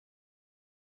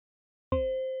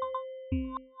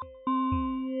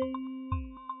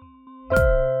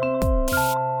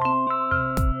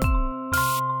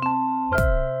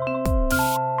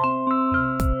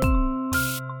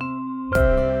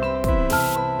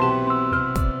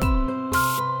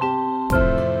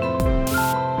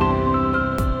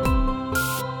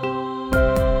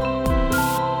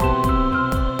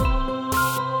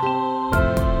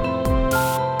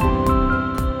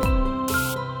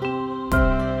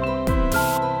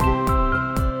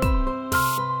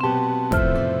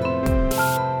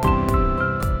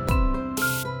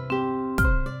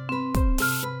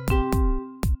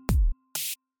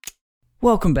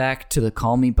Welcome back to the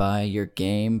Call Me By Your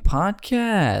Game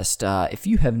podcast. If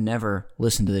you have never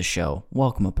listened to this show,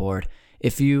 welcome aboard.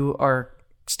 If you are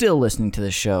still listening to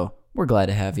this show, we're glad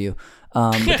to have you.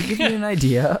 But to give you an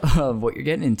idea of what you're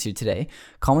getting into today,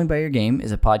 Call Me By Your Game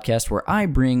is a podcast where I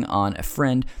bring on a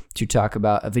friend to talk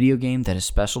about a video game that is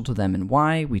special to them and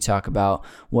why. We talk about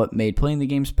what made playing the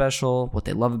game special, what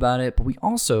they love about it, but we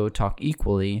also talk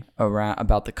equally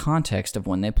about the context of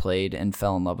when they played and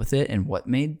fell in love with it and what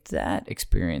made that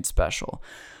experience special.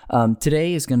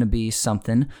 Today is going to be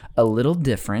something a little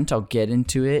different. I'll get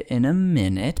into it in a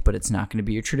minute, but it's not going to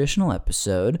be your traditional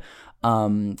episode.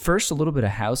 First, a little bit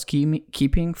of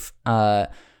housekeeping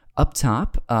up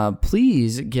top.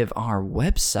 Please give our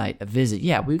website a visit.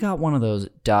 Yeah, we got one of those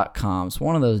 .coms,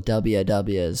 one of those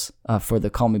wwws for the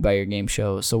Call Me By Your Game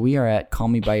show. So we are at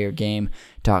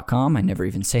callmebyyourgame.com. I never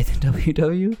even say the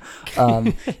www.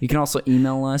 You can also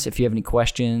email us if you have any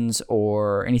questions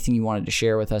or anything you wanted to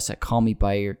share with us at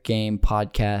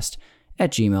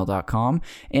callmebyyourgamepodcast@gmail.com.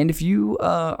 And if you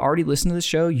already listen to the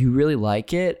show, you really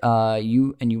like it,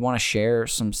 you want to share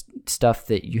some stuff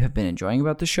that you have been enjoying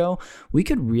about the show, we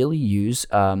could really use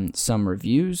some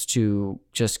reviews to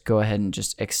just go ahead and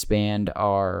just expand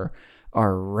our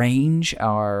range,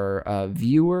 our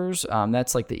viewers.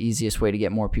 That's like the easiest way to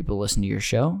get more people to listen to your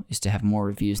show is to have more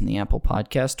reviews in the Apple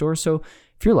Podcast Store. So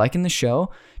if you're liking the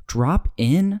show,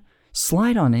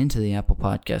 slide on into the Apple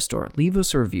Podcast Store. Leave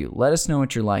us a review. Let us know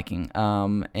what you're liking.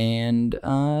 And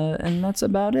that's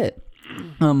about it.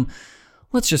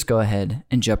 Let's just go ahead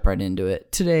and jump right into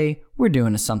it. Today, we're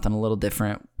doing something a little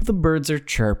different. The birds are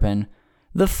chirping.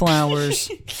 The flowers,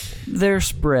 they're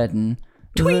spreading.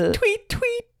 Tweet.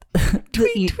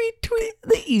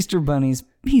 The Easter Bunny's,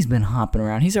 he's been hopping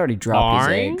around. He's already dropped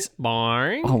his eggs.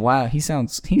 Boring. Oh, wow. He's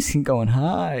going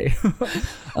high.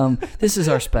 This is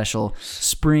our special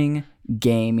spring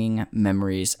gaming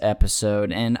memories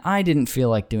episode, and I didn't feel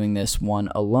like doing this one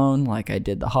alone like I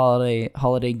did the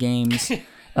holiday games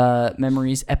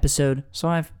memories episode, so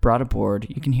I've brought aboard.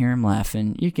 You can hear him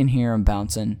laughing. You can hear him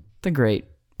bouncing. The great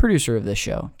producer of this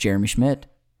show, Jeremy Schmidt.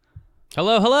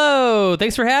 Hello.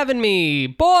 Thanks for having me.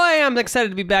 Boy, I'm excited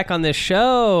to be back on this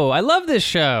show. I love this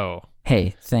show.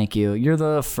 Hey, thank you. You're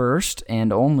the first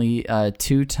and only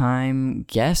two-time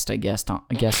guest, I guess, on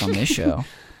this show.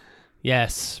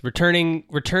 Yes, returning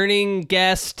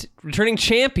guest, returning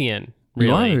champion. Really,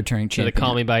 you are the returning champion to the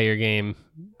Call Me By Your Game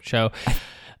show.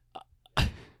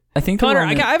 I think Connor,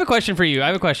 I have a question for you.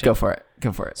 Go for it.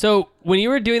 So when you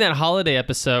were doing that holiday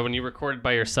episode, when you recorded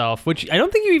by yourself, which I don't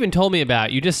think you even told me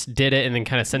about, you just did it and then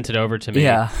kind of sent it over to me.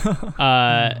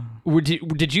 Yeah.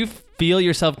 Did you feel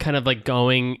yourself kind of like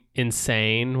going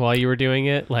insane while you were doing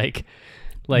it? Like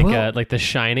The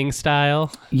Shining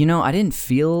style? You know, I didn't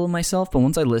feel myself, but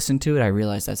once I listened to it, I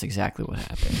realized that's exactly what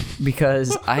happened.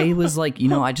 Because I was like,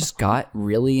 I just got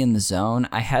really in the zone.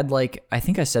 I had I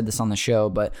think I said this on the show,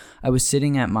 but I was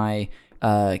sitting at my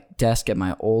desk at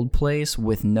my old place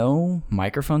with no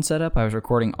microphone setup. I was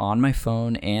recording on my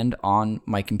phone and on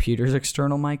my computer's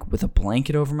external mic with a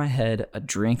blanket over my head, a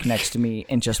drink next to me,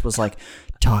 and just was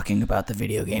talking about the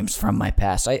video games from my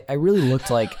past. I really looked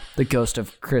like the Ghost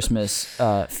of Christmas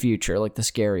Future, like the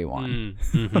scary one.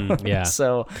 Yeah.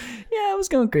 So yeah, I was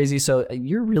going crazy. So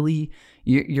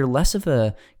you're less of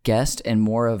a guest and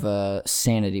more of a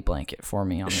sanity blanket for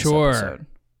me on this episode.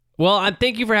 Well,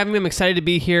 thank you for having me. I'm excited to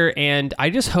be here, and I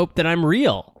just hope that I'm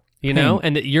real,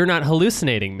 and that you're not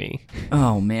hallucinating me.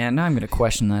 Oh, man, now I'm going to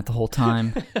question that the whole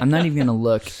time. I'm not even going to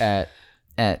look at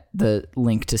the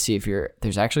link to see if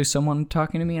there's actually someone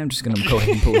talking to me. I'm just going to go ahead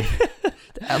and believe it.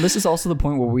 This is also the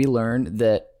point where we learned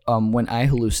that when I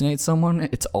hallucinate someone,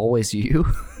 it's always you.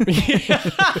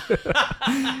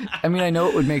 I mean, I know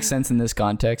it would make sense in this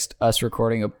context, us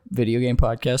recording a video game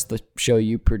podcast, the show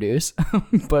you produce.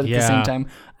 But at the same time,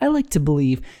 I like to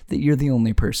believe that you're the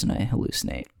only person I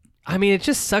hallucinate. I mean, it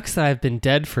just sucks that I've been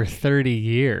dead for 30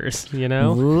 years,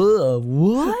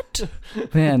 What?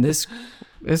 Man, this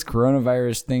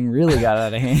coronavirus thing really got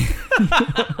out of hand.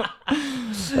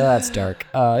 That's dark.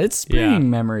 It's spring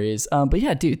memories. But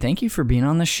yeah, dude, thank you for being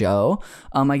on the show.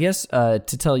 I guess to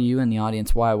tell you and the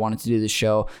audience why I wanted to do this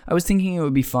show, I was thinking it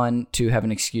would be fun to have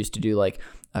an excuse to do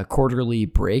quarterly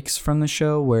breaks from the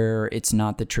show where it's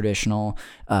not the traditional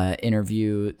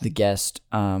interview a guest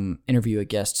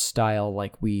style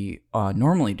like we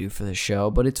normally do for the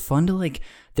show, but it's fun to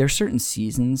there are certain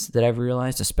seasons that I've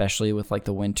realized, especially with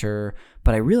the winter,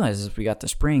 but I realized as we got to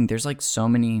spring, there's so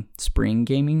many spring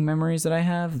gaming memories that I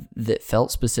have that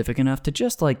felt specific enough to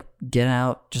just get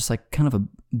out, just kind of a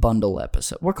bundle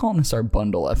episode. We're calling this our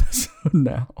bundle episode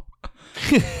now.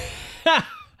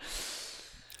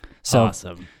 So,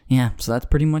 awesome. Yeah, so that's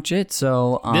pretty much it.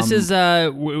 So This is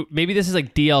maybe this is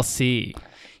like DLC.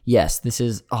 yes, this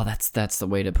is. Oh, that's the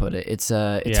way to put it. It's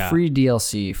Yeah. free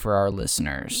DLC for our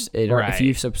listeners. Right. If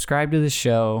you subscribe to the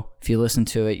show, if you listen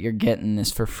to it, you're getting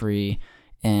this for free,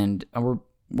 and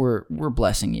we're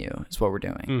blessing you. Is what we're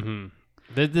doing. Mm-hmm.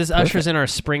 This ushers in our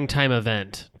springtime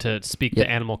event, to speak Yep. the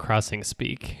Animal Crossing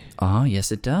speak. Oh, yes,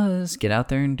 it does. Get out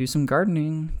there and do some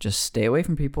gardening. Just stay away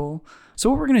from people. So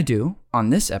what we're going to do on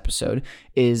this episode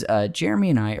is Jeremy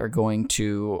and I are going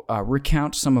to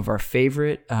recount some of our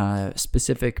favorite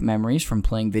specific memories from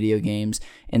playing video games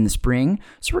in the spring.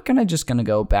 So we're just going to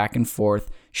go back and forth,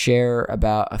 share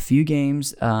about a few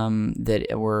games that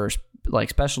were like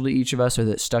special to each of us or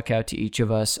that stuck out to each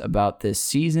of us about this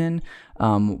season,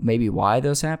 maybe why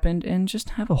those happened, and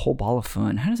just have a whole ball of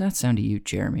fun. How does that sound to you,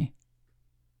 Jeremy?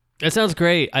 That sounds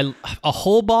great. A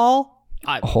whole ball?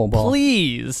 A whole ball.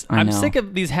 Please. I I'm know. sick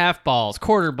of these half balls,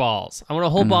 quarter balls. I want a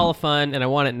whole ball of fun, and I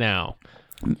want it now.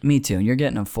 Me too. You're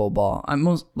getting a full ball. I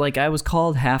was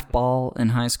called half ball in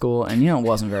high school, and it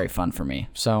wasn't very fun for me.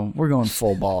 So we're going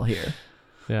full ball here.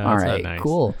 Yeah, All that's right, not nice.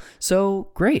 cool. So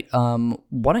great.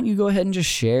 Why don't you go ahead and just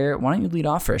share? Why don't you lead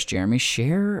off first, Jeremy?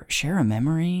 Share a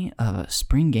memory of a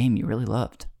spring game you really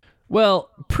loved. Well,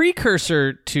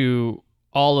 precursor to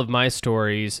all of my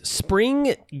stories,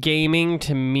 spring gaming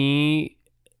to me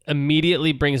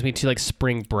immediately brings me to like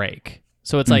spring break.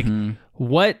 So it's like,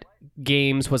 what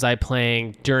games was I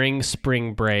playing during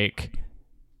spring break?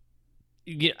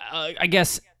 I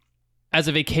guess as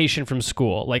a vacation from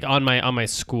school, like on my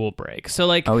school break. So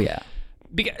like, Oh yeah.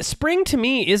 spring to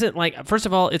me isn't like, first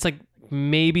of all, it's like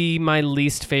maybe my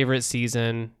least favorite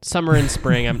season. Summer and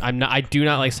spring. I do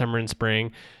not like summer and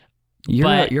spring.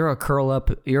 You're a curl up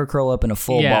in a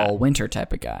full Yeah. ball winter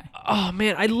type of guy. Oh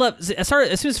man, I love as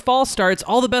soon as fall starts,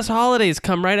 all the best holidays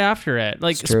come right after it.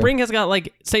 Like It's true. spring has got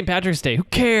like St. Patrick's Day. Who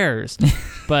cares?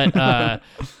 But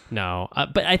no.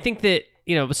 But I think that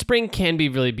spring can be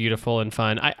really beautiful and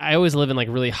fun. I always live in like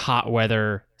really hot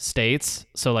weather states,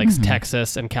 so like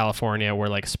Texas and California, where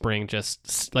like spring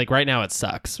just like right now it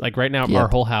sucks. Like right now Yep. our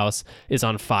whole house is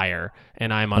on fire,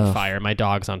 and I'm on fire. My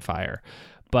dog's on fire,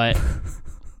 but.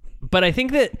 But I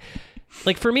think that,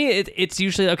 like, for me, it's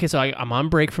usually, okay, so I'm on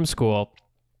break from school,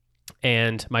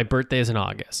 and my birthday is in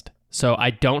August. So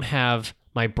I don't have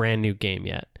my brand new game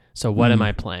yet. So what am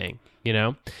I playing,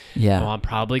 Yeah. Well, I'm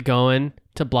probably going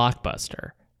to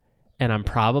Blockbuster, and I'm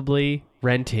probably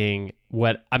renting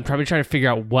I'm probably trying to figure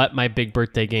out what my big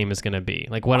birthday game is going to be.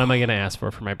 Like, what am I going to ask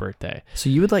for my birthday? So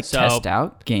you would test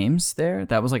out games there?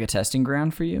 That was like a testing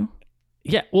ground for you?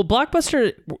 Yeah, well,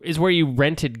 Blockbuster is where you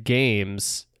rented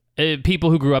games. People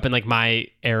who grew up in like my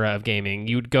era of gaming,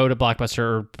 you would go to Blockbuster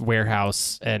or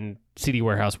Warehouse and CD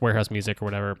Warehouse Music or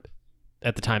whatever.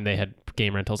 At the time, they had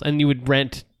game rentals, and you would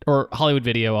rent, or Hollywood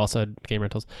Video also had game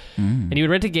rentals, and you would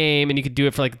rent a game, and you could do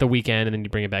it for like the weekend, and then you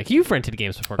bring it back. You've rented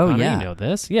games before, Oh, Connor. yeah. You know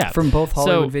this, yeah, From both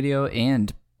Hollywood Video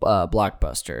and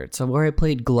Blockbuster. It's where I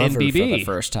played Glover for NBB. the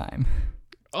first time.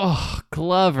 Oh,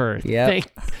 Glover. Yep.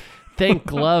 Thank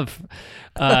Glove.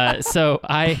 So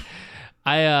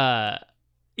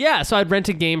so I'd rent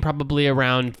a game probably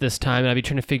around this time, and I'd be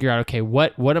trying to figure out, okay,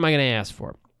 what am I going to ask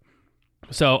for?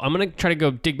 So I'm going to try to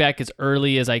go dig back as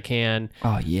early as I can.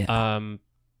 Oh, yeah.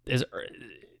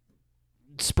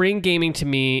 Spring gaming to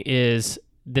me is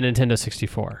the Nintendo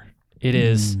 64. It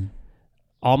is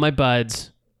all my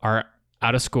buds are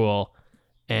out of school,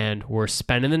 and we're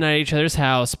spending the night at each other's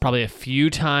house probably a few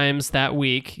times that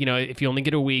week. If you only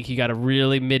get a week, you got to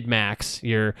really mid-max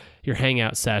your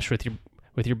hangout sesh with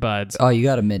your buds. Oh, you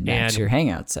got to mid-max and your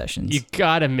hangout sessions. You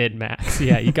gotta mid-max.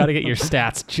 Yeah, you gotta get your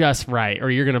stats just right, or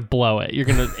you're gonna blow it. You're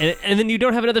gonna, and then you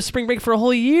don't have another spring break for a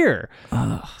whole year.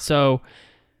 So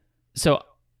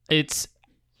it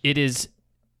is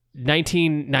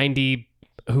 1990.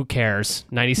 Who cares?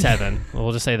 97.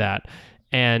 We'll just say that,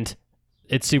 and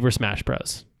it's Super Smash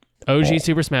Bros. OG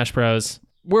Super Smash Bros.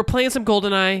 We're playing some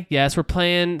GoldenEye. Yes, we're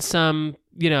playing some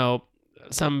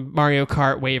some Mario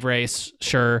Kart Wave Race.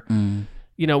 Sure.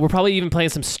 We're probably even playing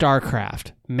some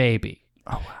StarCraft, maybe.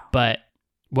 Oh, wow.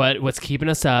 But what's keeping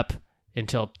us up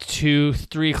until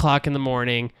 2-3 o'clock in the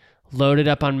morning, loaded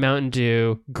up on Mountain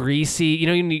Dew, greasy.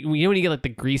 When you get like the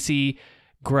greasy,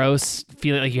 gross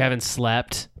feeling like you haven't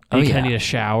slept, and you kind of need a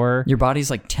shower. Your body's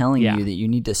like telling you that you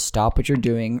need to stop what you're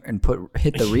doing and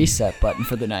hit the reset button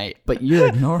for the night, but you're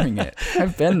ignoring it.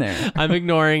 I've been there. I'm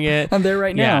ignoring it. I'm there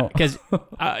right now. Because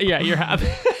you're having.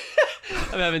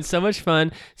 I'm having so much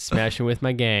fun smashing with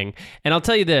my gang. And I'll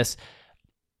tell you this.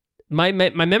 My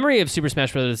memory of Super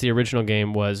Smash Bros., the original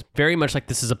game, was very much like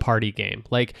this is a party game.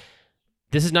 Like,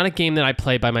 this is not a game that I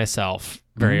play by myself.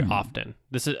 very often.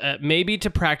 This is maybe to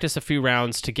practice a few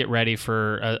rounds to get ready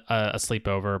for a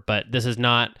sleepover, but this is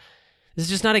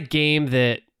just not a game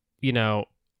that, you know,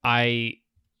 it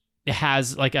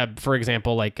has like for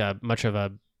example, like much of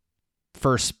a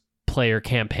first player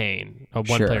campaign, a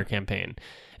one player campaign,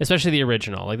 especially the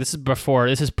original. Like this is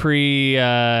pre,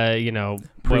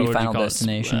 pre Final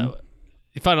Destination.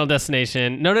 Final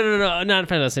Destination. No, not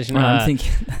Final Destination. I'm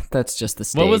thinking that's just the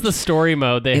stage. What was the story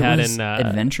mode they had in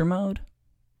adventure mode?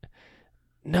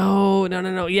 No.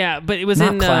 Yeah, but it was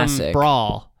not in classic.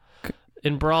 Brawl.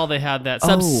 In Brawl, they had that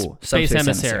Subspace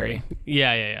Emissary.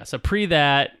 Yeah. So pre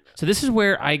that. So this is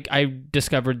where I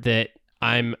discovered that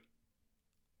I'm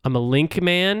a Link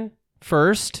man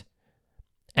first,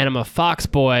 and I'm a Fox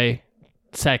boy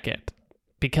second,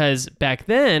 because back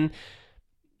then,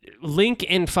 Link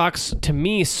and Fox to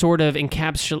me sort of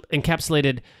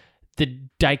encapsulated the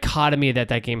dichotomy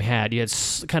that game had. You had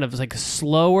kind of like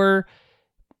slower,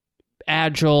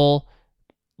 agile.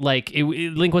 Like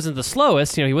Link wasn't the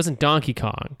slowest, you know, he wasn't Donkey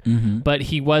Kong, but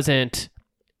he wasn't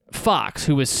Fox,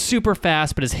 who was super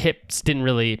fast, but his hips didn't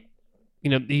really,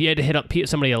 you know, he had to hit up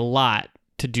somebody a lot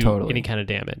to do any kind of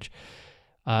damage.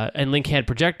 And Link had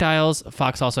projectiles.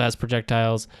 Fox also has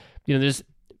projectiles. You know,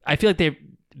 I feel like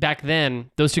back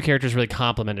then those two characters really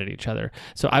complemented each other.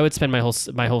 So I would spend my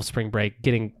whole spring break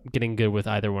getting good with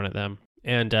either one of them.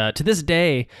 And to this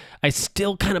day, I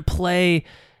still kind of play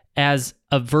as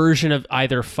a version of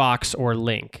either Fox or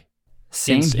Link.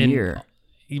 Same here.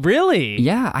 Really?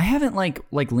 Yeah, I haven't like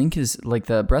Link is like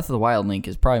the Breath of the Wild Link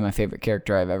is probably my favorite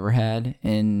character I've ever had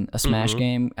in a Smash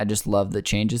game. I just love the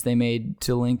changes they made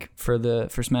to Link for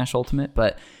Smash Ultimate.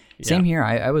 But same here.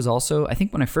 I was also, I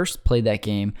think when I first played that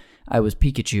game, I was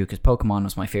Pikachu because Pokemon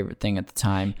was my favorite thing at the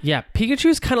time. Yeah,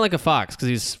 Pikachu's kind of like a fox because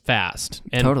he's fast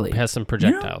and has some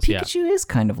projectiles. Pikachu is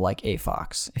kind of like a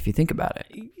fox if you think about it.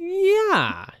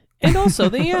 Yeah. And also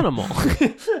the animal.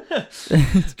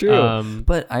 It's true.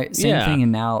 But same thing.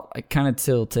 And now, kind of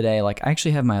till today, like I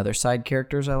actually have my other side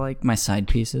characters I like, my side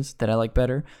pieces that I like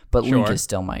better. But Link is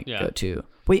still my go-to.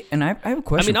 Wait, and I have a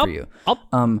question for you.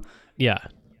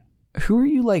 Who are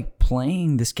you like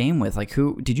playing this game with? Like,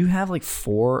 who did you have like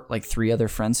three other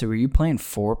friends? So were you playing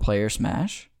 4-player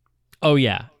Smash? Oh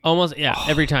yeah, almost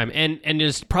every time. And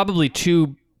there's probably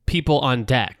 2 people on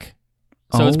deck.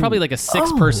 So it's probably like a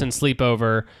 6-person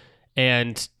sleepover.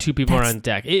 And 2 people are on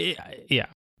deck.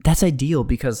 That's ideal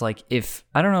because like if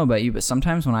I don't know about you, but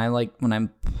sometimes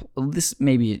this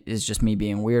maybe is just me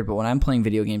being weird, but when I'm playing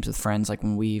video games with friends, like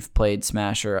when we've played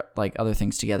Smash or like other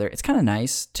things together, it's kind of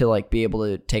nice to like be able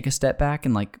to take a step back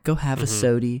and like go have a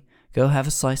sody, go have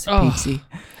a slice of pizza,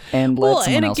 and let someone else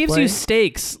play. And it gives you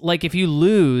stakes. Like if you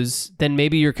lose, then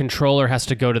maybe your controller has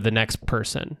to go to the next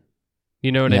person.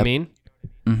 You know what I mean?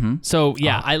 Mm-hmm. So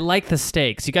I like the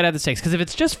stakes. You gotta have the stakes because if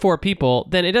it's just 4 people,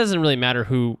 then it doesn't really matter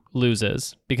who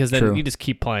loses because then you just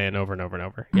keep playing over and over and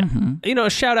over. Yeah, you know,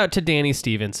 shout out to Danny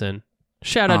Stevenson.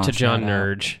 Shout out to John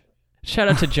Nurge. Shout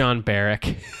out to John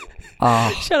Barrick.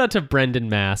 Shout out to Brendan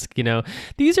Mask. You know,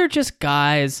 these are just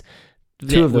guys.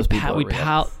 2 of those people. We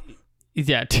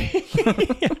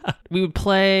would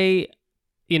play.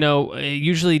 You know,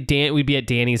 usually we'd be at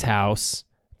Danny's house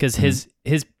because his.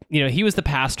 You know, he was the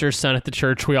pastor's son at the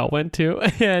church we all went to,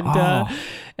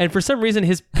 and for some reason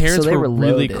his parents were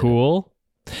really cool.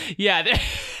 Yeah,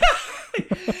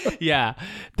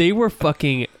 they were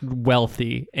fucking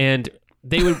wealthy, and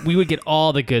we would get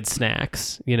all the good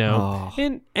snacks, you know.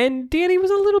 And Danny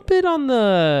was a little bit on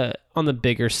the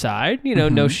bigger side, you know,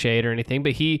 no shade or anything,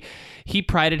 but he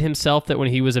prided himself that when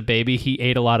he was a baby he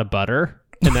ate a lot of butter,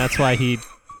 and that's why he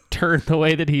turned the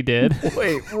way that he did.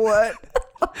 Wait, what?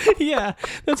 Yeah,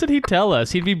 that's what he'd tell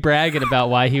us. He'd be bragging about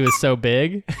why he was so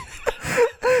big.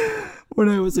 When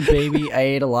I was a baby, I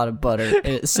ate a lot of butter, and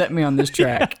it set me on this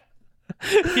track.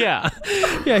 Yeah.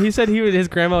 He said his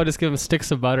grandma would just give him sticks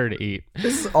of butter to eat.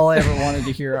 This is all I ever wanted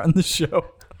to hear on the show.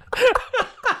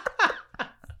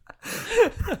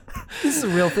 This is a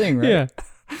real thing, right?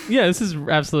 Yeah, this is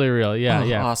absolutely real.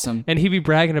 Yeah. Awesome. And he'd be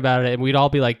bragging about it, and we'd all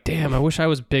be like, "Damn, I wish I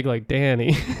was big like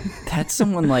Danny." That's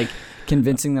someone like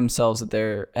convincing themselves that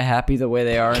they're happy the way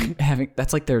they are and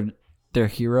that's like their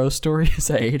hero story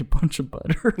is I ate a bunch of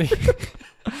butter.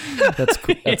 That's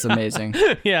cool. That's amazing.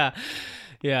 Yeah.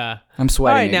 I'm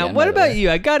sweating. All right, now what about you?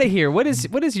 I gotta hear what is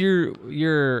your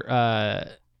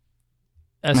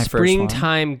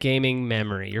springtime gaming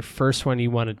memory? Your first one you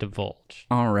want to divulge?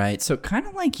 All right, so kind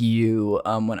of like you,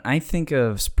 when I think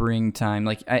of springtime,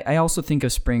 like I also think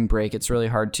of spring break. It's really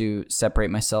hard to separate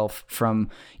myself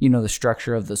from the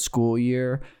structure of the school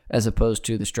year as opposed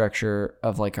to the structure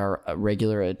of like our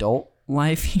regular adult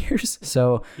life years.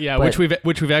 So yeah, which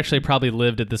we've actually probably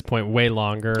lived at this point way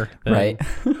longer. Than, right.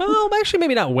 Well, actually,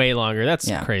 maybe not way longer. That's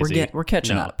crazy. We're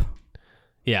catching up.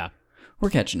 Yeah, we're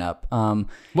catching up. By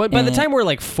the time we're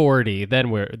like 40,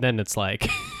 then it's like.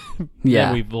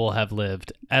 Then we will have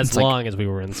lived as long as we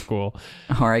were in school.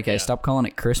 All right, guys, stop calling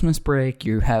it Christmas break.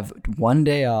 You have one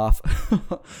day off.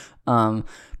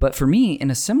 But for me,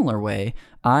 in a similar way,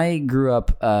 I grew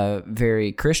up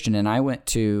very Christian, and I went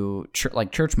to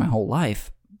church my whole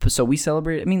life. So we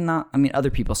celebrate.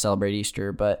 Other people celebrate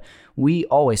Easter, but we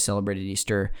always celebrated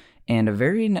Easter. And a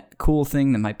very cool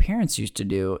thing that my parents used to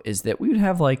do is that we would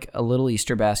have like a little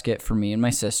Easter basket for me and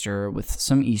my sister with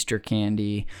some Easter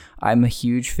candy. I'm a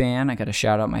huge fan. I got to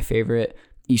shout out my favorite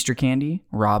Easter candy,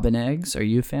 Robin eggs. Are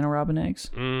you a fan of Robin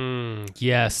eggs?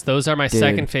 Yes, those are my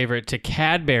second favorite to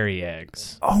Cadbury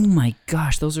eggs. Oh my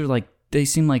gosh, those are they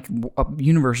seem like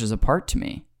universes apart to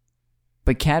me.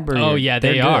 But Cadbury. Oh yeah,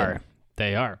 they are.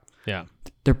 They are. Yeah.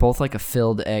 They're both like a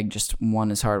filled egg. Just one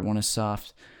is hard, one is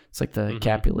soft. It's like the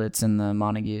Capulets and the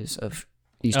Montagues of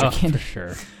Easter candy. For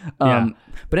sure.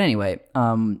 But anyway,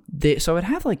 so I'd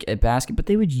have like a basket, but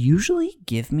they would usually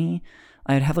give me,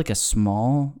 I'd have like a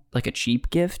small, like a cheap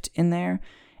gift in there.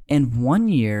 And one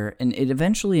year, and it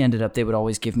eventually ended up, they would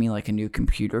always give me like a new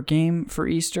computer game for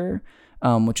Easter,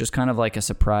 which was kind of like a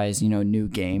surprise, new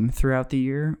game throughout the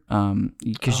year.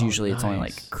 Because usually it's only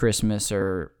like Christmas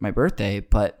or my birthday,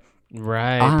 but.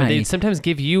 Right, but they'd sometimes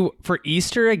give you for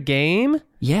Easter a game?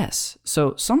 Yes.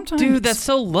 So sometimes... Dude, that's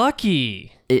so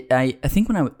lucky. I think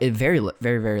when very,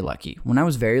 very, very lucky. When I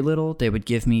was very little, they would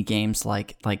give me games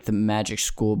like the Magic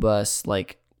School Bus,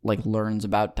 like learns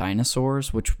about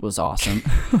dinosaurs, which was awesome.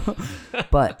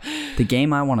 But the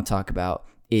game I want to talk about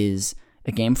is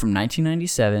a game from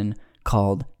 1997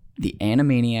 called the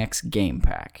Animaniacs Game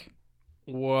Pack.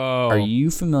 Whoa. Are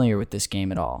you familiar with this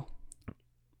game at all?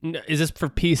 Is this for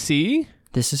PC?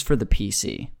 This is for the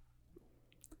PC.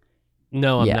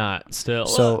 No, I'm not still.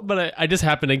 So, but I just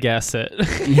happened to guess it.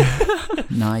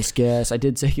 Nice guess. I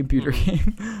did say computer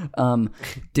game.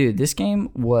 Dude, this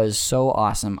game was so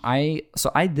awesome.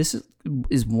 This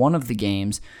is one of the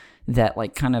games that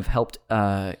like kind of helped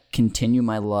continue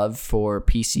my love for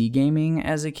PC gaming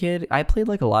as a kid. I played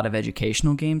like a lot of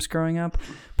educational games growing up,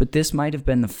 but this might have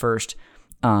been the first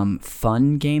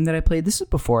fun game that I played. This is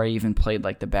before I even played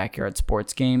like the backyard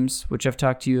sports games, which I've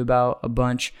talked to you about a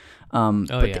bunch. The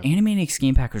Animaniacs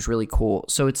Game Pack was really cool.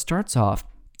 So it starts off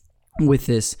with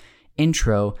this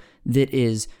intro that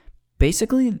is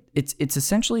basically it's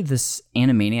essentially this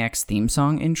Animaniacs theme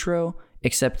song intro,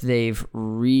 except they've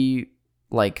redone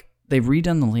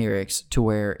the lyrics to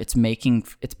where it's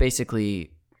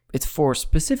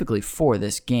specifically for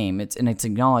this game. It's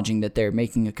acknowledging that they're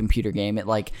making a computer game. It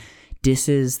like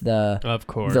disses the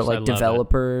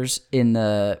developers in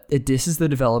the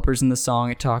developers in the song.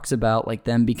 It talks about like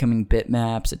them becoming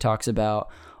bitmaps. It talks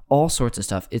about all sorts of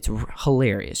stuff. It's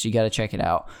hilarious. You got to check it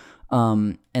out.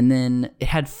 And then it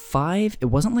had 5. It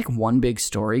wasn't like one big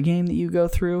story game that you go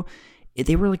through.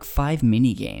 They were like 5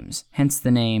 mini games, hence the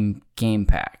name Game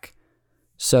Pack.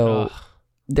 So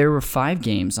there were 5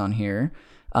 games on here.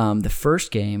 The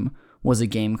first game was a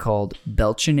game called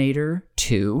Belchinator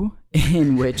 2,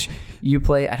 in which you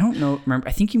play, I don't know, remember,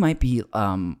 I think you might be,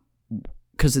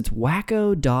 because it's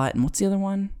Wacko, Dot, and what's the other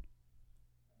one?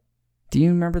 Do you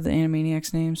remember the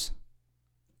Animaniacs names?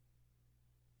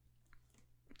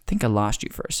 I think I lost you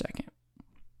for a second.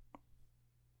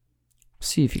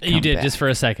 See if you come You did back. just for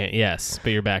a second, yes, but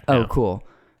you're back now. Oh, cool.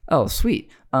 Oh, sweet.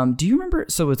 Do you remember,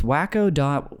 so it's Wacko,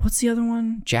 Dot, what's the other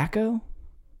one? Jacko?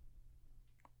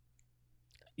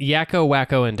 Yakko,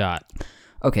 Wacko, and Dot.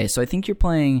 Okay, so I think you're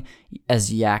playing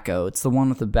as Yakko. It's the one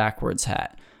with the backwards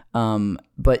hat.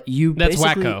 But you That's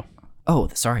basically... Wacko. Oh,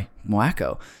 sorry,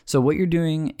 Wacko. So what you're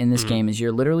doing in this game is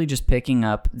you're literally just picking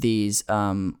up these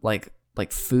like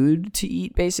food to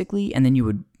eat, basically, and then you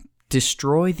would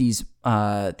destroy these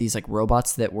like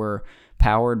robots that were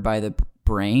powered by the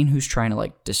brain who's trying to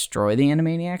like destroy the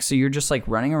Animaniacs. So you're just like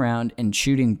running around and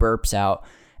shooting burps out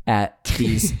at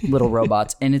these little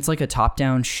robots, and it's like a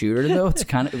top-down shooter though.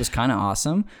 It was kind of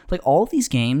awesome. Like all of these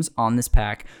games on this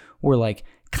pack were like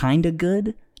kind of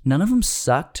good. None of them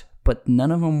sucked, but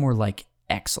none of them were like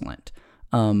excellent.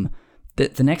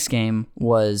 The next game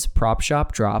was Prop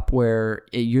Shop Drop, where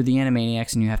you're the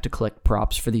Animaniacs and you have to collect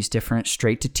props for these different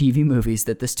straight-to-TV movies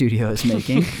that the studio is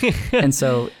making. And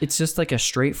so it's just like a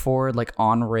straightforward, like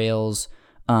on-rails,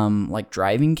 like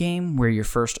driving game where you're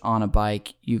first on a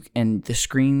bike, and the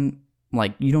screen,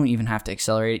 like you don't even have to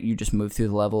accelerate it. You just move through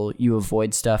the level. You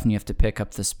avoid stuff, and you have to pick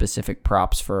up the specific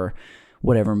props for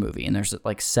whatever movie. And there's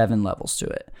like 7 levels to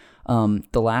it.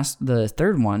 The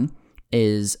third one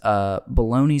is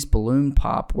Baloney's Balloon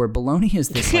Pop, where Baloney is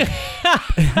this like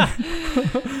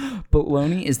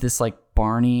Baloney is this like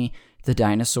Barney the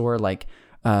dinosaur like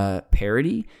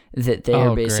parody that they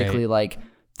are basically great. like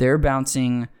they're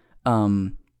bouncing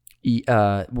Wacko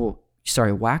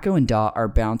and Dot are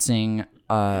bouncing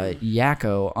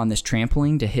Yakko on this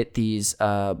trampoline to hit these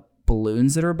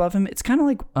balloons that are above him. It's kind of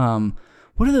like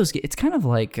what are those? It's kind of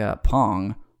like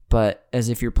Pong, but as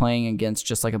if you're playing against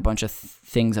just like a bunch of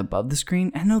things above the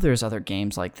screen. I know there's other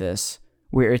games like this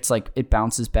where it's like it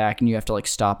bounces back and you have to like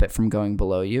stop it from going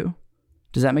below you.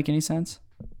 Does that make any sense?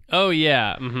 Oh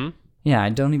yeah. Mm-hmm. Yeah, I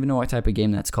don't even know what type of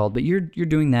game that's called, but you're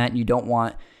doing that. And you don't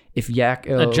want if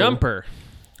Yakko A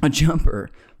jumper.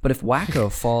 But if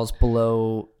Wacko falls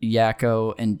below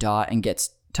Yakko and Dot and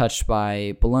gets touched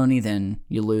by Baloney, then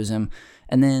you lose him.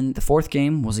 And then the fourth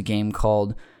game was a game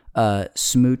called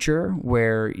Smoocher,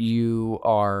 where you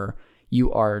are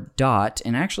Dot.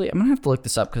 And actually, I'm gonna have to look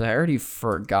this up because I already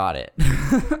forgot it.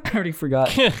 I already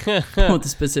forgot what the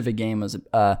specific game was.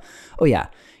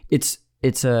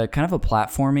 It's a kind of a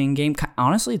platforming game.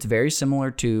 Honestly, it's very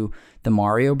similar to the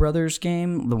Mario Brothers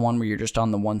game, the one where you're just on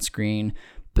the one screen.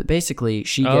 But basically,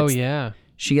 she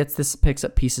picks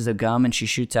up pieces of gum and she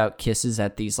shoots out kisses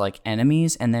at these like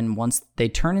enemies. And then once they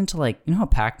turn into like, you know how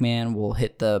Pac-Man will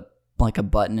hit a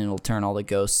button and it'll turn all the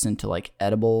ghosts into like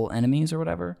edible enemies or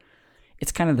whatever?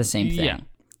 It's kind of the same thing. Yeah.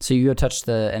 So you go touch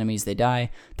the enemies, they die.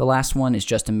 The last one is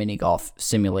just a mini golf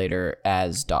simulator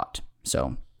as Dot.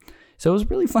 So it was a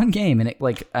really fun game, and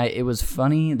it was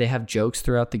funny. They have jokes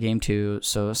throughout the game too,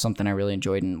 so it was something I really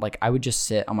enjoyed. And like I would just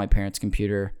sit on my parents'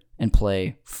 computer and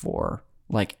play for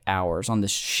like hours on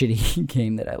this shitty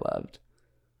game that I loved.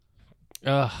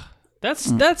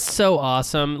 That's so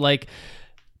awesome. Like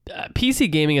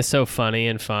PC gaming is so funny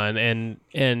and fun,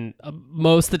 and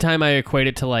most of the time I equate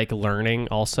it to like learning.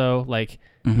 Also, like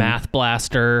Math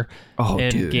Blaster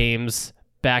games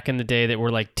back in the day that were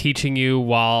like teaching you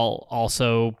while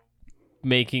also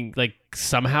making like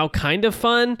somehow kind of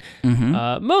fun.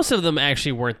 Most of them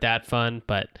actually weren't that fun,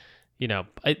 but you know,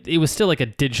 it was still like a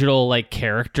digital like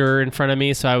character in front of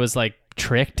me, so I was like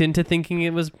tricked into thinking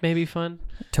it was maybe fun.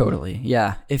 Totally,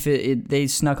 yeah. If they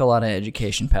snuck a lot of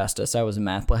education past us. I was a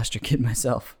Math Blaster kid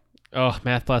myself. Oh,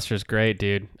 Math Blaster is great,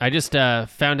 dude. I just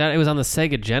found out it was on the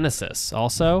Sega Genesis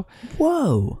also.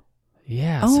 Whoa.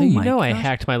 Yeah, so you know I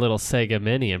hacked my little Sega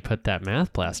Mini and put that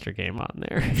Math Blaster game on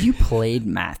there. Have you played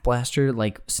Math Blaster,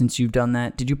 like, since you've done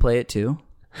that? Did you play it too?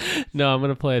 No, I'm going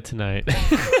to play it tonight.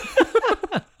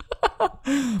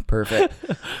 Perfect.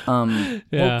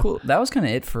 Well, cool. That was kind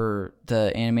of it for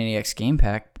the Animaniacs game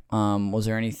pack. Was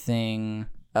there anything...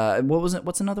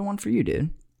 what's another one for you, dude?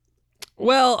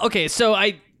 Well, okay, so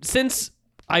since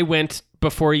I went...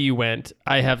 Before you went,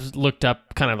 I have looked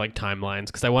up kind of like timelines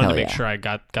because I wanted to make sure I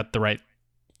got the right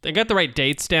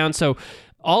dates down. So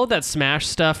all of that Smash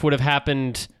stuff would have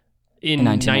happened in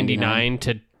 1999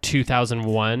 to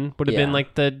 2001 would have been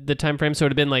like the time frame. So it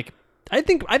would have been like I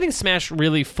think Smash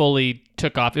really fully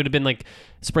took off. It would have been like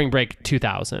Spring Break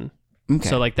 2000. Okay.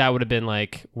 So like that would have been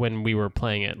like when we were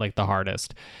playing it like the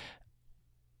hardest.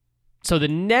 So the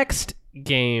next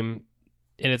game,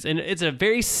 and it's a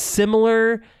very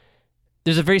similar.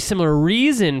 There's a very similar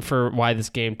reason for why this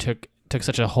game took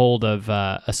such a hold of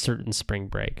a certain Spring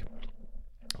Break,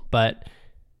 but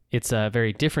it's a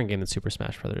very different game than Super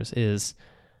Smash Brothers. Is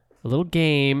a little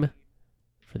game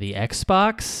for the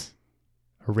Xbox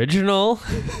original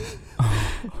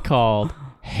called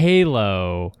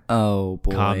Halo. Oh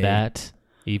boy! Combat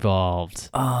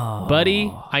Evolved. Oh,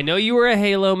 buddy, I know you were a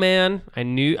Halo man.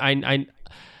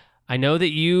 I know that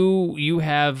you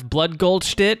have blood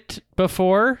gulched it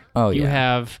before. Oh yeah. You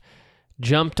have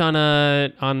jumped on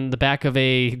the back of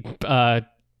a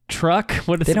truck.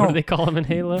 What do they call them in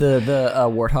Halo? The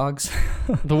warthogs.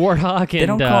 The warthog. They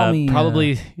don't call me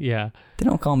probably They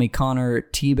don't call me Connor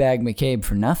Teabag McCabe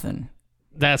for nothing.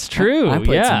 That's true. I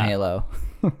played some Halo.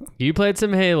 You played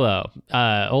some Halo.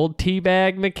 Old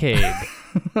Teabag McCabe.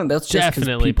 That's just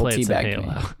definitely people played some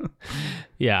Halo.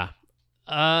 Yeah.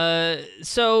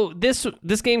 So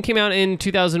this game came out in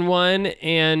 2001,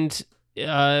 and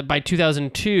by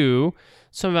 2002,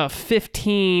 so I'm about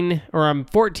 15, or I'm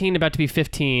 14, about to be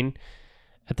 15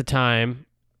 at the time,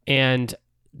 and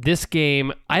this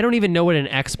game, I don't even know what an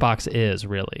Xbox is,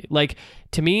 really. Like,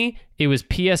 to me, it was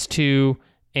PS2,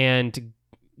 and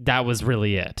that was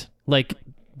really it. Like,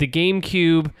 the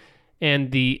GameCube,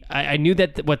 and I knew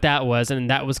that what that was, and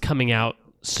that was coming out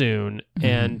soon,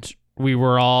 and we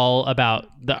were all about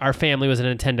our family was a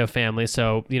Nintendo family,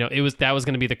 so you know that was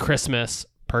going to be the Christmas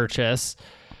purchase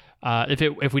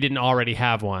if we didn't already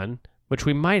have one, which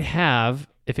we might have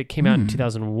if it came out in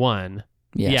 2001.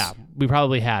 Yes. Yeah, we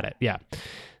probably had it. Yeah.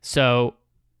 So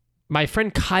my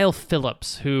friend Kyle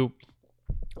Phillips, who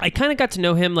I kind of got to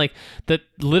know him, like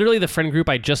literally the friend group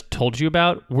I just told you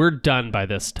about, we're done by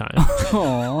this time.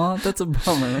 Aw, that's a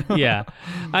bummer. Yeah,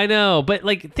 I know. But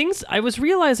like things, I was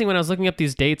realizing when I was looking up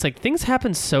these dates, like things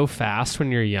happen so fast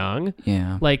when you're young.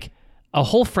 Yeah. Like a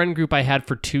whole friend group I had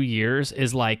for 2 years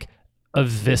is like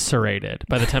eviscerated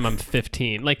by the time I'm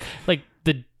 15. Like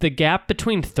the gap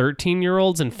between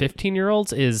 13-year-olds and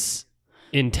 15-year-olds is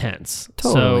intense.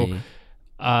 Totally.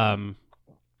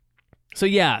 So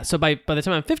yeah, so by the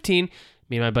time I'm 15,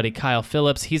 me and my buddy Kyle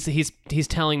Phillips, he's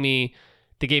telling me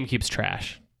the GameCube's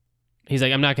trash. He's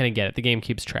like, I'm not gonna get it. The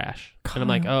GameCube's trash. Kyle. And I'm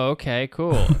like, oh, okay,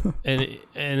 cool. and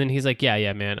then he's like,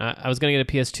 yeah, man. I was gonna get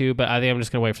a PS2, but I think I'm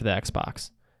just gonna wait for the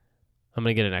Xbox. I'm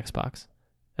gonna get an Xbox.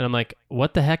 And I'm like,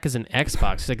 what the heck is an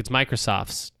Xbox? He's like, it's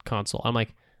Microsoft's console. I'm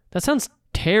like, that sounds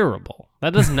terrible.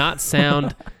 That does not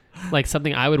sound like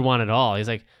something I would want at all. He's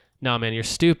like, no, man, you're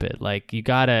stupid. Like, the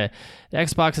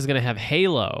Xbox is going to have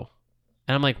Halo.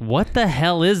 And I'm like, what the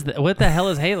hell is that? What the hell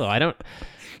is Halo?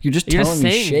 You're just telling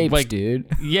me shapes, like, dude.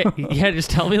 yeah, just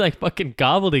tell me like fucking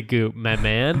gobbledygook, my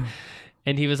man.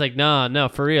 And he was like, no,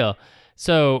 for real.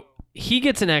 So he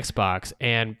gets an Xbox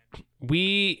and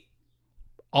we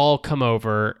all come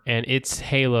over and it's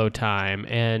Halo time.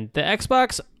 And the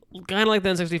Xbox, kind of like the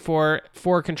N64,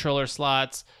 4 controller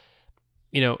slots,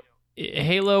 you know,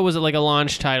 Halo was like a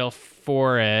launch title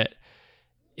for it.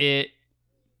 It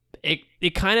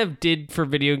kind of did for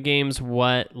video games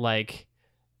what like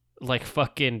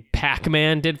fucking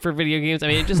Pac-Man did for video games. I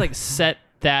mean, it just like set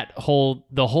the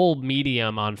whole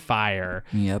medium on fire.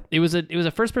 Yep. It was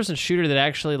a first-person shooter that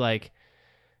actually like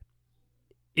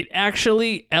it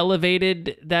actually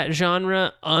elevated that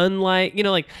genre. Unlike, you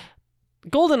know, like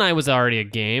GoldenEye was already a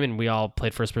game and we all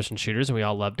played first-person shooters and we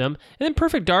all loved them. And then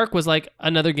Perfect Dark was like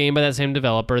another game by that same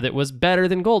developer that was better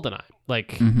than GoldenEye.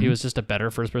 Like it was just a better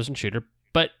first-person shooter,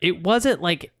 but it wasn't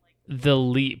like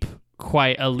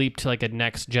quite a leap to like a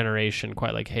next generation,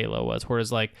 quite like Halo was.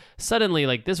 Whereas like suddenly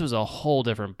like this was a whole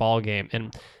different ball game.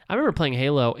 And I remember playing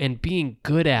Halo and being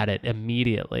good at it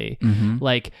immediately.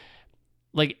 Like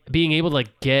being able to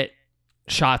like get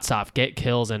shots off, get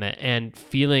kills in it, and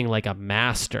feeling like a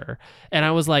master. And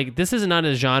I was like, this is not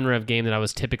a genre of game that I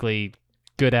was typically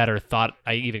good at or thought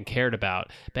I even cared about.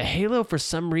 But Halo, for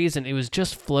some reason, it was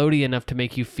just floaty enough to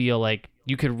make you feel like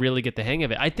you could really get the hang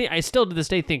of it. I still to this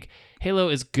day think Halo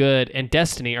is good and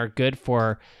Destiny are good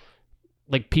for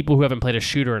like people who haven't played a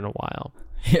shooter in a while.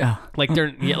 Yeah. Like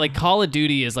like Call of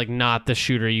Duty is like not the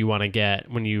shooter you want to get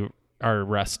when you are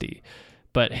rusty.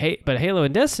 But Halo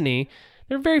and Destiny,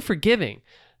 they're very forgiving.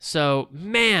 So,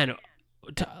 man,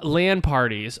 LAN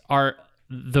parties are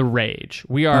the rage.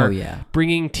 We are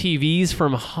bringing TVs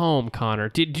from home, Connor.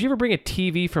 Did you ever bring a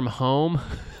TV from home?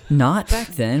 Not back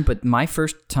then, but my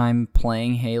first time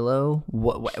playing Halo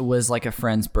was like a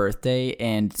friend's birthday,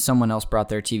 and someone else brought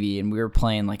their TV, and we were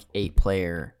playing like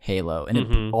 8-player Halo, and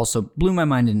it also blew my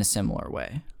mind in a similar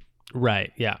way.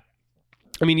 Right, yeah.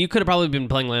 I mean, you could have probably been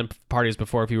playing LAN parties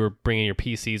before if you were bringing your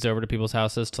PCs over to people's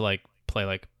houses to like play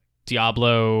like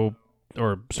Diablo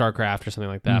or StarCraft or something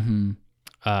like that.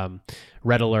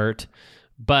 Red Alert.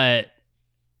 But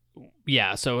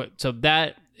yeah, so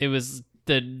that it was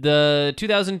the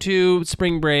 2002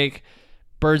 spring break,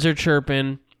 birds are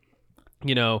chirping,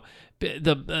 you know,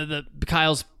 the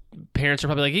Kyle's parents are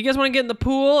probably like, you guys want to get in the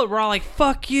pool? We're all like,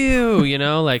 fuck you, you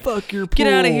know, like, fuck your pool. Get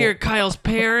out of here, Kyle's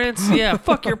parents. Yeah,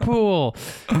 fuck your pool.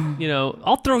 You know,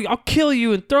 I'll kill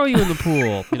you and throw you in the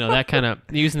pool. You know, that kind of,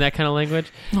 using that kind of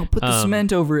language. No, put the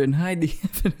cement over it and hide the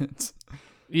evidence.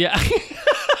 Yeah.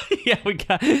 Yeah, we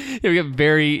got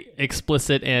very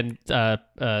explicit and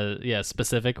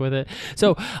specific with it.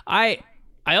 So I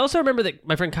also remember that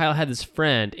my friend Kyle had this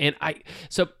friend, and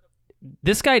so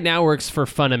this guy now works for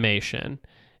Funimation,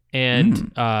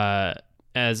 and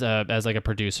as like a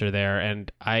producer there,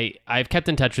 and I've kept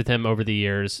in touch with him over the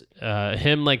years.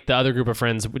 Him, like the other group of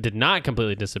friends, did not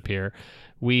completely disappear.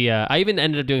 I even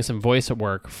ended up doing some voice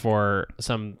work for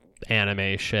some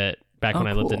anime shit back when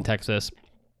I lived in Texas.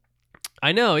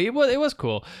 I know it was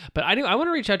cool, but I want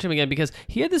to reach out to him again because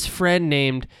he had this friend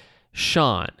named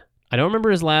Sean. I don't remember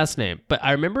his last name, but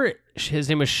I remember his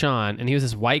name was Sean, and he was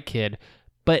this white kid.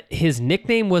 But his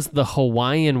nickname was the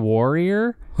Hawaiian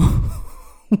Warrior.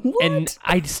 What? And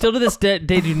I still to this day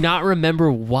do not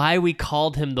remember why we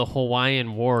called him the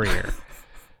Hawaiian Warrior.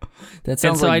 That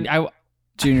sounds like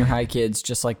junior high kids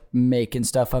just like making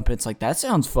stuff up, and it's like, that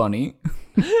sounds funny.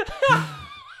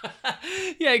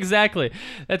 Yeah, exactly.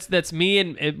 That's me,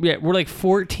 and yeah, we're like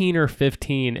 14 or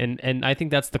 15, and I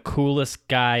think that's the coolest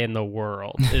guy in the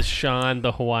world is Sean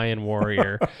the Hawaiian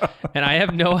Warrior. And I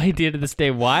have no idea to this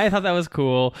day why I thought that was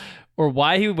cool or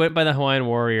why he went by the Hawaiian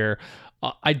Warrior.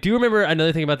 I do remember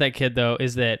another thing about that kid though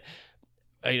is that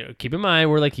keep in mind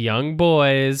we're like young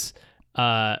boys.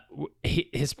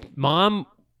 His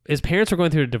parents were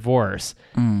going through a divorce,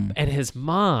 and his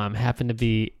mom happened to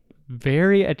be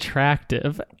very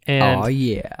attractive. And oh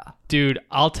yeah, dude,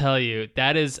 I'll tell you,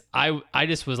 that is, I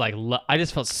just was like, I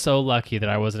just felt so lucky that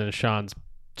I wasn't in Sean's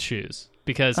shoes,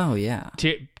 because oh yeah,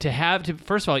 to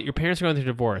first of all, your parents are going through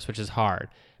divorce, which is hard,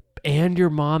 and your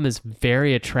mom is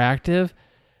very attractive.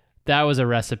 That was a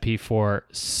recipe for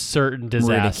certain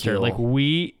disaster. Ridicule.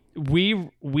 Like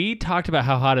we talked about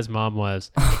how hot his mom was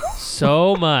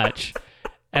so much,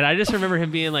 and I just remember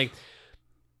him being like,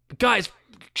 guys,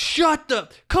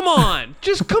 come on,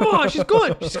 she's going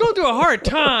through a hard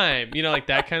time, like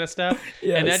that kind of stuff.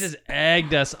 Yes. And that just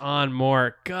egged us on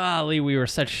more. Golly, we were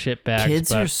such shitbags.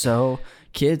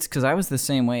 Kids, because I was the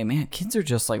same way, man. Kids are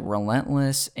just like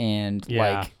relentless and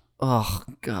like, oh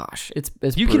gosh, it's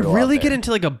you can really get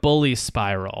into like a bully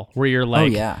spiral where you're like, oh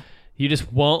yeah, you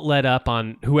just won't let up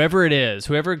on whoever it is,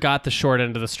 whoever got the short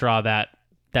end of the straw that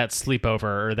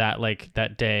sleepover or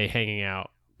that day hanging out,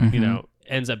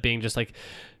 ends up being just like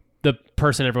the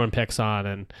person everyone picks on.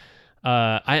 And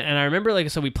I remember, like,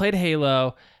 so we played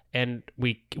Halo and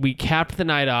we capped the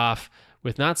night off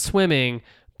with not swimming,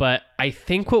 but I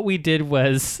think what we did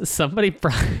was somebody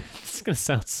brought this is gonna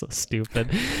sound so stupid.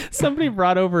 Somebody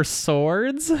brought over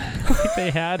swords. Like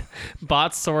they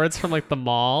bought swords from like the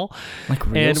mall, like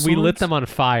real and swords? We lit them on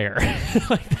fire.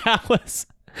 Like that was,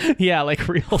 yeah, like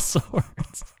real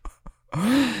swords.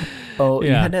 Oh, yeah.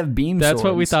 You had to have beam swords. That's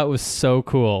what we thought was so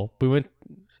cool. We went.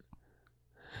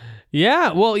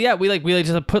 Yeah, well, yeah, we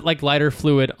just put like lighter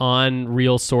fluid on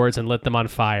real swords and lit them on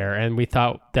fire, and we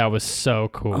thought that was so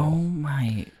cool. Oh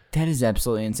my, that is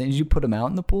absolutely insane. Did you put them out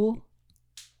in the pool?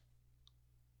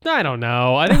 I don't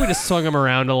know. I think we just swung them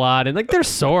around a lot, and like they're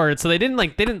swords, so they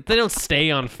don't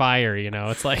stay on fire.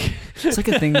 It's like it's like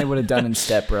a thing they would have done in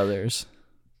Step Brothers.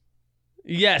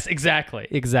 Yes, exactly.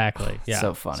 Yeah,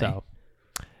 so funny. So,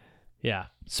 yeah,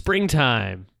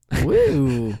 springtime.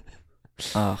 Woo!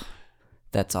 Oh,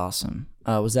 that's awesome.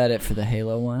 Was that it for the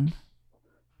Halo one?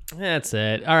 That's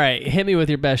it. All right, hit me with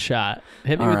your best shot.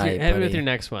 Hit me with your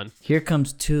next one. Here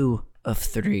comes 2 of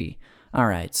 3. All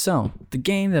right, so the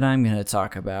game that I'm going to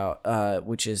talk about,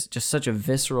 which is just such a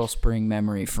visceral spring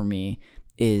memory for me,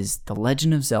 is The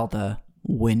Legend of Zelda: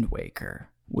 Wind Waker,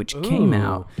 which came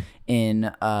out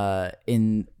in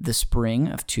the spring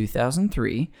of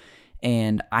 2003.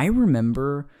 And I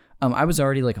remember I was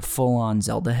already like a full-on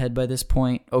Zelda head by this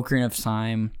point. Ocarina of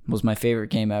Time was my favorite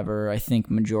game ever. I think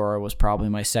Majora was probably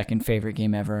my second favorite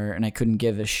game ever, and I couldn't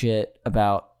give a shit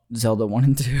about Zelda 1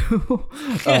 and 2.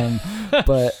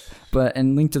 But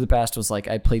Link to the Past was like,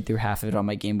 I played through half of it on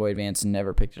my Game Boy Advance and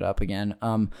never picked it up again.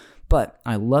 But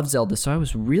I love Zelda, so I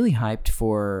was really hyped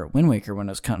for Wind Waker when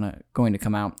it was kind of going to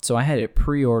come out. So I had it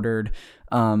pre-ordered,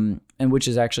 and which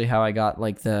is actually how I got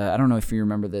like I don't know if you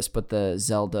remember this, but the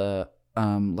Zelda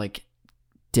like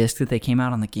disc that they came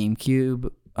out on the GameCube.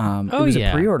 It was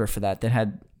a pre-order for that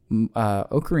had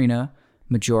Ocarina,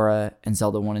 Majora, and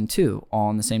Zelda 1 and 2 all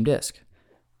on the same disc.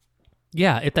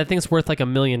 Yeah, that thing's worth like $1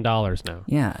 million now.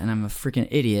 Yeah, and I'm a freaking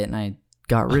idiot, and I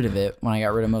got rid of it when I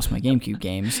got rid of most of my GameCube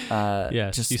games.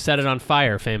 You set it on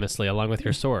fire famously along with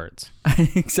your swords.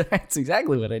 That's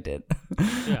exactly what I did.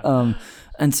 Yeah.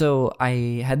 And so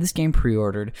I had this game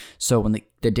pre-ordered. So when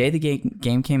the day the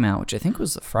game came out, which I think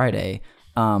was a Friday,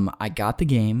 I got the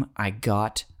game. I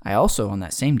also on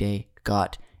that same day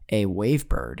got a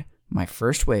Wavebird, my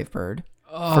first Wavebird.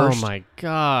 Oh my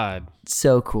God.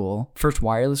 So cool. First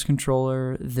wireless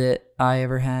controller that I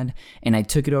ever had. And I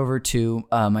took it over to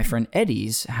my friend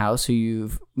Eddie's house, who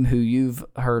you've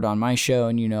heard on my show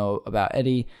and you know about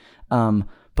Eddie.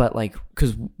 But like,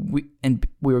 because we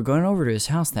were going over to his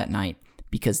house that night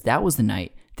because that was the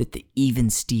night that the Even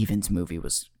Stevens movie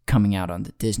was coming out on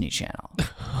the Disney Channel.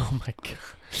 Oh my God.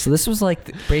 So this was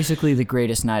like basically the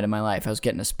greatest night of my life. I was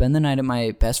getting to spend the night at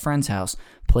my best friend's house,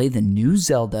 play the new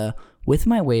Zelda with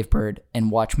my Wavebird,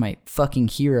 and watch my fucking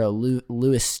hero,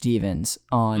 Lewis Stevens,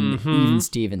 on Even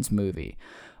Stevens movie.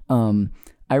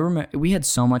 I remember we had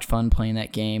so much fun playing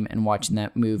that game and watching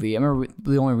that movie. I remember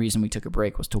the only reason we took a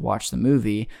break was to watch the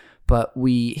movie, but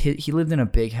he lived in a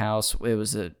big house. It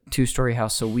was a 2-story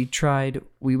house, so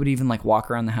we would even like walk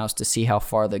around the house to see how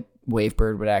far the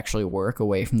Wavebird would actually work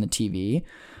away from the TV.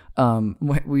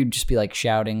 We'd just be like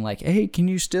shouting like, "Hey,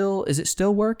 is it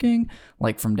still working?"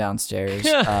 Like from downstairs.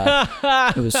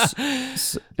 It was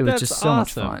just so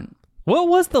much fun. What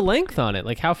was the length on it?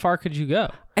 Like, how far could you go?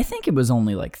 I think it was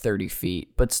only like 30 feet,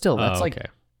 but still, that's like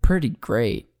pretty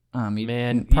great.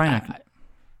 Man,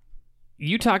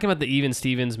 you talking about the Even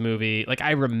Stevens movie? Like,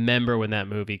 I remember when that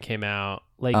movie came out.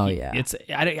 Like,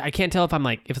 I can't tell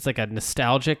if it's like a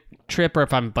nostalgic trip or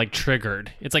if I'm like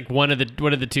triggered. It's like one of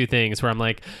the two things where I'm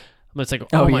like,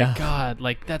 oh my God,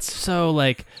 like that's so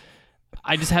like,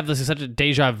 I just have such a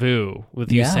deja vu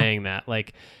with you saying that.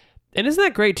 Like, and isn't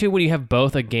that great too when you have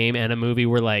both a game and a movie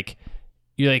where like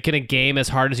you're like gonna game as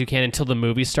hard as you can until the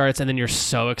movie starts and then you're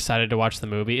so excited to watch the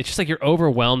movie. It's just like you're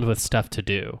overwhelmed with stuff to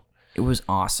do. It was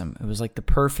awesome. It was like the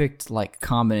perfect like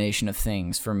combination of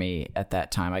things for me at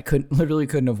that time. I literally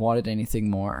couldn't have wanted anything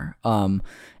more. And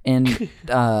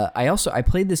I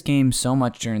played this game so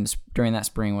much during that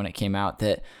spring when it came out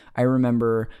that I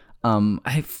remember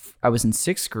I was in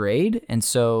 6th grade, and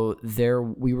so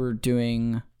we were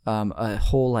doing a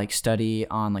whole like study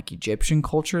on like Egyptian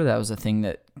culture. That was a thing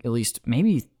that at least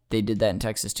maybe they did that in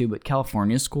Texas too, but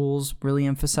California schools really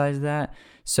emphasized that.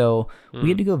 So we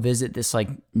had to go visit this like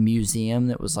museum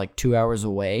that was like 2 hours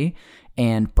away.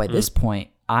 And by this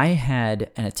point, I had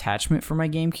an attachment for my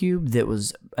GameCube that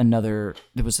was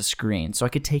a screen. So I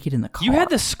could take it in the car. You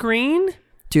had the screen?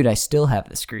 Dude, I still have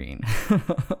the screen.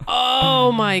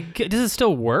 Oh my God. Does it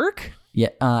still work? Yeah,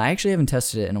 I actually haven't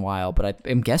tested it in a while, but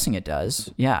I'm guessing it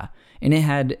does. Yeah. And it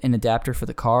had an adapter for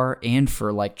the car and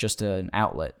for like just an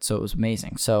outlet. So it was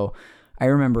amazing. So I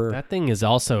remember... That thing is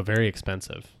also very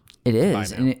expensive. It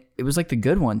is. And it was like the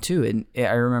good one too. And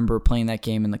I remember playing that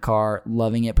game in the car,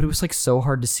 loving it, but it was like so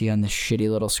hard to see on this shitty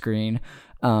little screen.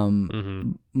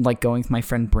 Like going with my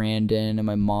friend Brandon and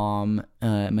my mom,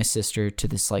 and my sister to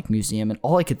this like museum, and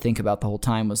all I could think about the whole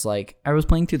time was like I was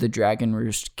playing through the Dragon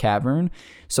Roost Cavern,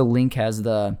 so Link has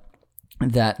that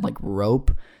like rope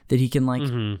that he can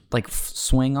like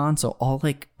swing on. So all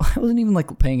like I wasn't even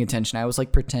like paying attention. I was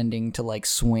like pretending to like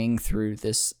swing through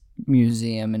this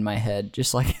museum in my head,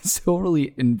 just like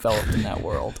totally enveloped in that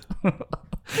world.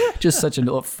 Just such a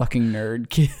little fucking nerd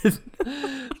kid.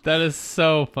 That is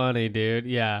so funny, dude.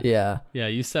 Yeah. That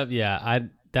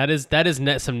is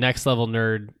some next level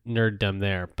nerddom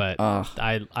there, but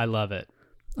I love it.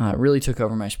 It really took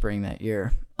over my spring that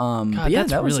year. God, but yeah,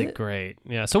 that's that was really it. great.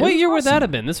 Yeah. So what year would that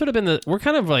have been? This would have been we're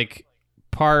kind of like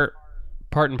part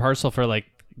and parcel for like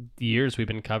the years we've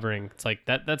been covering. It's like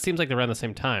that seems like around the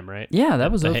same time, right? Yeah,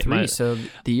 that was 03, so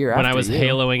the year when after I was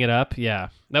haloing it up. Yeah,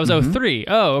 that was 03.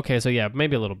 Oh, okay, so yeah,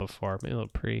 maybe a little before, maybe a little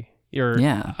pre.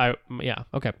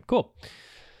 Okay, cool.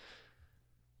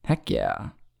 Heck yeah.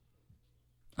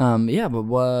 Yeah, but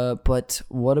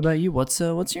what about you? What's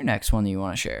your next one that you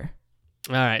want to share?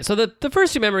 All right, so the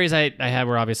first two memories I had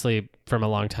were obviously from a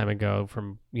long time ago,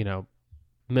 from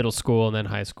middle school and then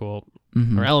high school,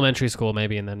 or elementary school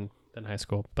maybe, and then high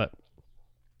school, but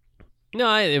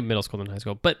no, middle school and high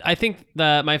school. But I think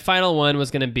my final one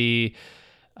was going to be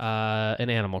an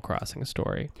Animal Crossing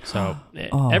story. So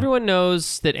everyone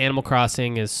knows that Animal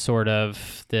Crossing is sort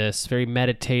of this very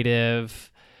meditative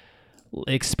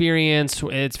experience.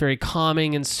 It's very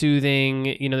calming and soothing.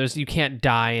 You can't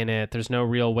die in it. There's no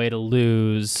real way to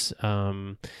lose.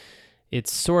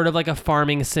 It's sort of like a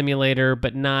farming simulator,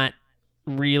 but not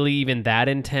really even that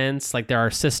intense. Like there are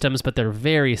systems, but they're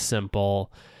very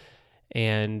simple,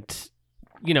 and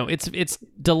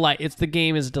the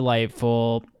game is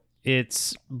delightful.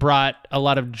 It's brought a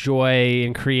lot of joy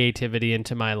and creativity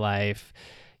into my life.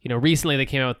 Recently they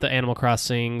came out with the Animal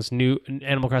Crossing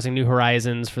New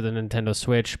Horizons for the Nintendo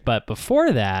Switch, but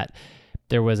before that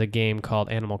there was a game called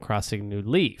Animal Crossing New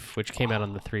Leaf, which came out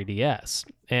on the 3DS.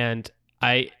 And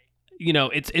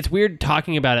it's weird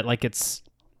talking about it like it's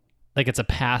a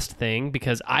past thing,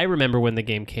 because I remember when the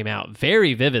game came out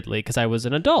very vividly, because I was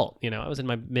an adult. I was in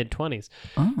my mid-20s,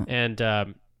 and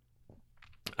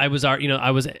I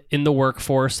was in the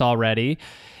workforce already,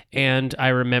 and I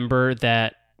remember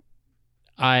that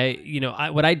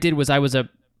what I did was I was a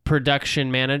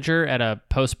production manager at a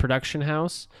post-production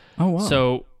house. Oh wow!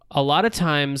 So a lot of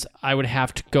times I would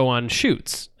have to go on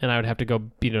shoots, and I would have to go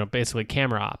basically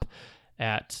camera op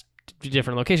at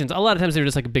different locations. A lot of times they were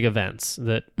just like big events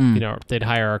that they'd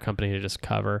hire our company to just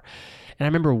cover. And I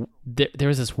remember there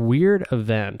was this weird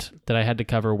event that I had to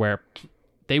cover where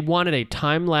they wanted a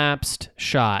time-lapsed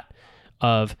shot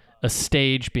of a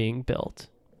stage being built.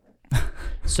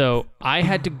 So I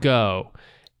had to go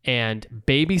and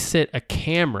babysit a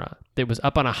camera that was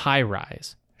up on a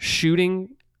high-rise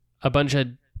shooting a bunch of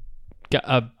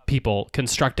people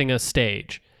constructing a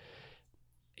stage.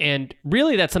 And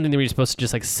really, that's something that we're supposed to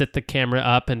just like sit the camera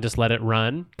up and just let it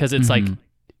run, because it's like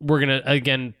we're gonna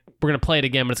play it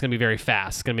again, but it's gonna be very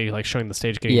fast. It's gonna be like showing the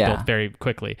stage getting built very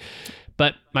quickly.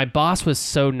 But my boss was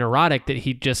so neurotic that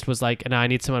he just was like, "No, I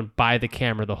need someone by the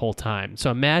camera the whole time."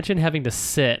 So imagine having to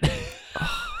sit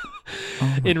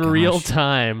in real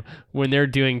time when they're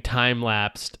doing time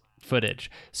lapsed footage.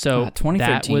 So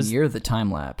 2013, you're the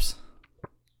time lapse.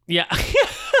 Yeah,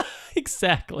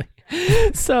 exactly.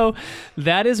 So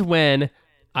that is when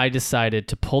I decided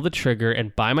to pull the trigger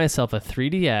and buy myself a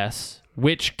 3DS,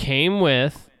 which came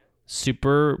with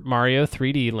Super Mario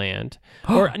 3D Land.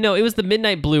 Or no, it was the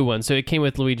Midnight Blue one. So it came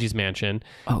with Luigi's Mansion.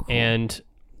 Oh, cool. And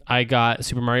I got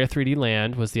Super Mario 3D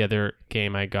Land was the other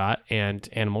game I got, and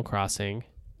Animal Crossing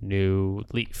New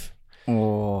Leaf.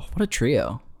 Oh, what a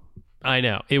trio. I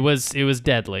know. It was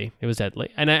deadly. It was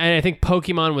deadly. And I think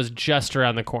Pokemon was just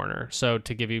around the corner. So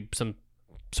to give you some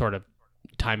sort of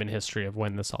time in history of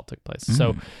when this all took place.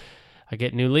 So I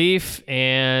get New Leaf,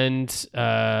 and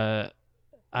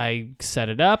I set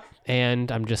it up,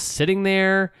 and I'm just sitting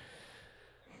there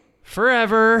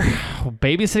forever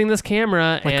babysitting this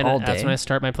camera, like and all day? That's when I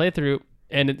start my playthrough.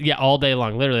 And all day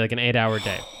long, literally like an 8-hour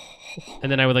day.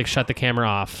 And then I would like shut the camera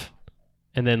off,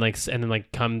 and then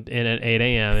come in at 8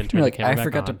 a.m. and turn the camera back on. I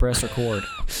forgot to press record.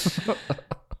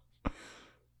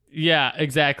 Yeah,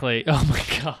 exactly. Oh my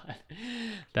God.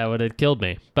 That would have killed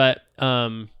me. But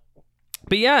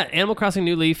yeah, Animal Crossing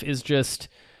New Leaf is just,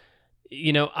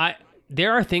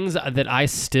 there are things that I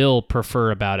still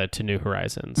prefer about it to New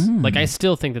Horizons. Like, I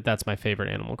still think that that's my favorite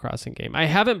Animal Crossing game. I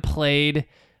haven't played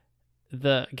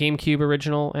the GameCube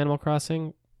original Animal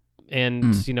Crossing,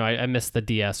 and I missed the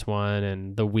DS one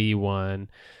and the Wii one.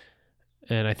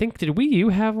 And I think, did Wii U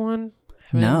have one?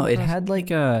 No, it had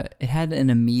an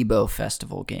Amiibo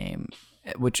festival game,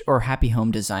 or Happy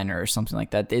Home Designer or something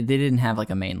like that. They didn't have like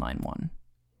a mainline one.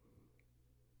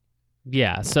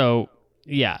 Yeah, so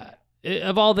yeah,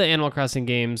 of all the Animal Crossing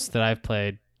games that I've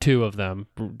played, 2 of them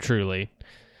truly,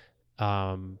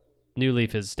 New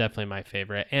Leaf is definitely my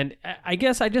favorite. And I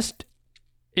guess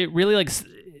it really like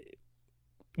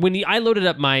when I loaded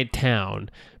up my town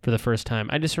for the first time,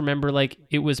 I just remember like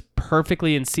it was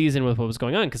perfectly in season with what was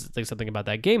going on, because it's like something about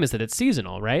that game is that it's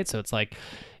seasonal, right? So it's like,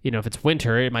 if it's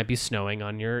winter, it might be snowing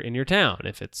in your town.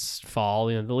 If it's fall,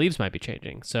 the leaves might be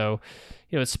changing. So,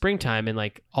 it's springtime, and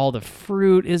like all the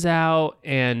fruit is out,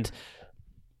 and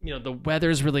the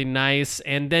weather's really nice,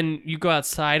 and then you go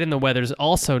outside and the weather's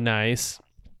also nice.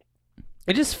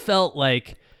 It just felt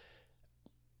like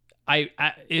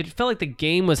it felt like the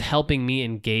game was helping me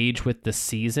engage with the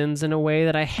seasons in a way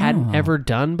that I hadn't ever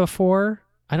done before.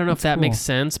 I don't know if that makes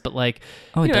sense, but like,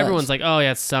 everyone's like, oh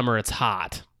yeah, it's summer, it's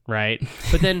hot, right?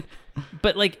 But then,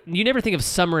 but like, you never think of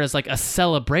summer as like a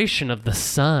celebration of the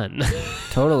sun.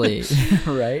 Totally.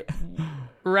 Right.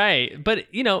 Right. But,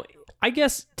 I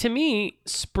guess to me,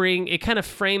 spring, it kind of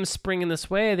frames spring in this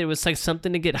way that it was like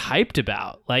something to get hyped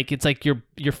about. Like, it's like your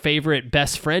favorite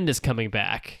best friend is coming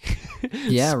back.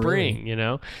 Yeah, spring,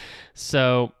 really.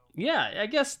 So yeah, I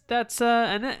guess that's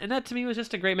and that to me was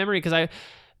just a great memory, because I,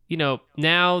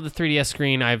 now the 3DS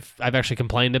screen I've actually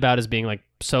complained about as being like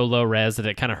so low res that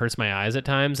it kind of hurts my eyes at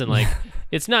times, and like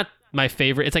it's not my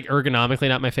favorite. It's like ergonomically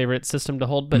not my favorite system to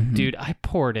hold, but dude, I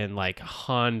poured in like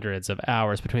hundreds of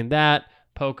hours between that,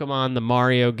 Pokemon, the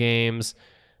Mario games,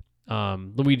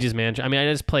 Luigi's Mansion. I mean,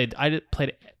 I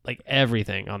played like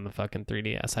everything on the fucking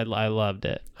 3DS. I loved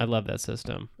it. I love that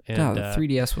system. And, the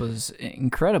 3DS was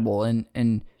incredible.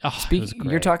 And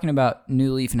you're talking about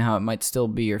New Leaf and how it might still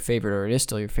be your favorite, or it is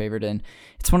still your favorite. And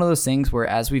it's one of those things where,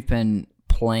 as we've been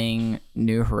playing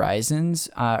New Horizons,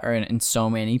 and so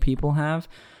many people have,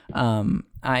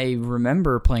 I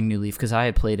remember playing New Leaf because I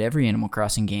had played every Animal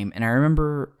Crossing game, and I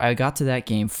remember I got to that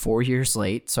game 4 years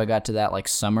late, so I got to that like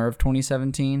summer of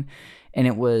 2017, and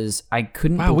it was, I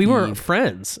couldn't believe... we were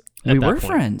friends. We were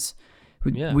friends.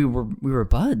 We were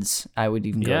buds, I would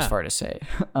even go as far to say.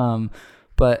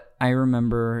 But I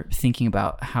remember thinking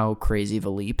about how crazy of a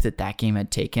leap that game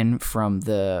had taken from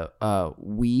the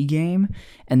Wii game,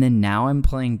 and then now I'm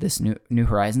playing this New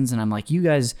Horizons, and I'm like, you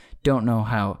guys don't know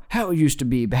how it used to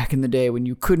be back in the day when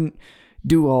you couldn't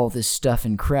do all this stuff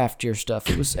and craft your stuff.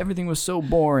 Everything was so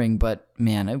boring, but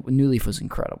man, New Leaf was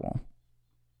incredible.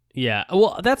 Yeah,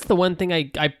 well, that's the one thing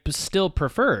I still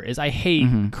prefer is I hate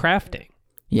crafting.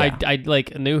 Yeah, I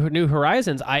like New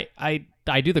Horizons. I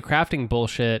do the crafting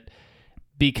bullshit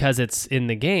because it's in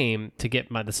the game to get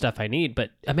the stuff I need. But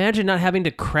imagine not having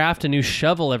to craft a new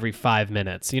shovel every 5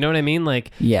 minutes. You know what I mean? Like,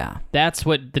 yeah, that's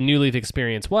what the New Leaf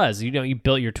experience was. You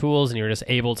built your tools and you were just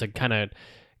able to kind of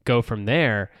go from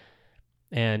there.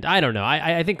 And I don't know.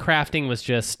 I think crafting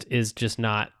is just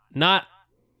not.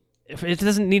 It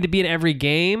doesn't need to be in every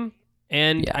game.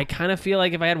 And I kind of feel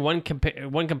like if I had one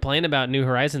complaint about New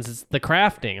Horizons, it's the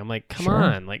crafting. I'm like, come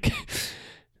on, like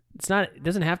it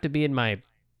doesn't have to be in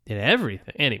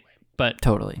everything anyway. But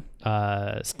totally.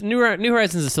 New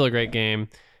Horizons is still a great game,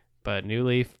 but New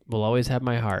Leaf will always have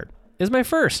my heart. It's my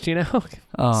first, Sue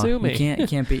me. You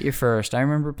can't beat your first. I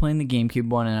remember playing the GameCube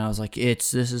one, and I was like,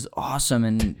 this is awesome,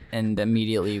 and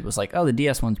immediately was like, oh, the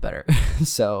DS one's better.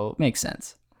 So makes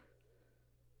sense.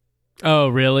 Oh,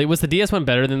 really? Was the DS one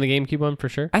better than the GameCube one for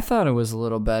sure? I thought it was a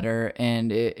little better,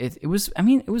 and it was, I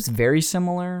mean, it was very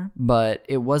similar, but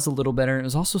it was a little better. It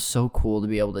was also so cool to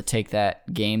be able to take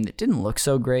that game that didn't look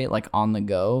so great, like on the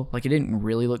go. Like, it didn't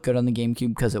really look good on the GameCube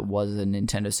because it was a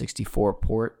Nintendo 64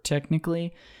 port,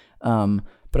 technically.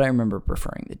 But I remember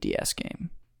preferring the DS game.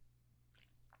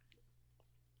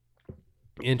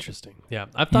 Interesting. Yeah.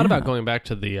 I've thought about going back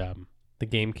to the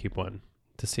GameCube one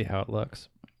to see how it looks.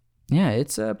 Yeah,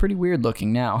 it's pretty weird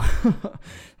looking now.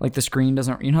 Like the screen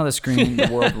doesn't, how the screen, the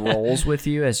world rolls with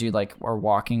you as you like are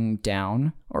walking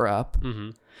down or up. Mm-hmm.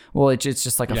 Well, it's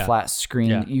just like a flat screen.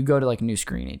 Yeah. You go to like a new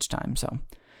screen each time. So,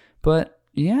 but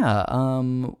yeah.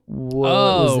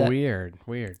 Weird.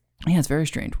 Yeah, it's very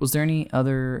strange. Was there any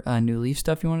other New Leaf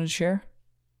stuff you wanted to share?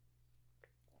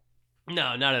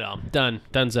 No, not at all.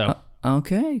 Donezo.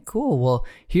 Okay, cool. Well,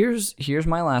 here's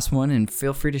my last one, and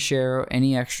feel free to share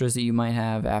any extras that you might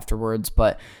have afterwards.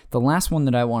 But the last one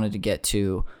that I wanted to get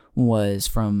to was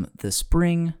from the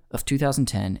spring of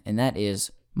 2010, and that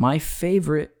is my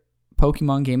favorite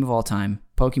Pokemon game of all time,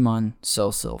 Pokemon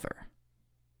Soul Silver.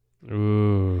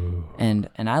 Ooh. And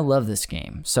I love this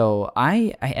game. So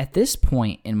I at this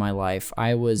point in my life,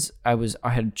 I'm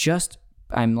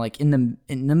like in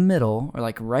the middle, or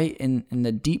like right in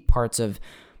the deep parts of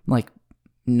like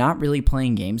not really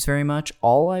playing games very much.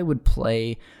 All I would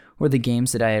play were the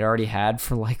games that I had already had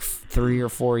for like 3 or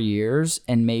 4 years,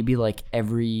 and maybe like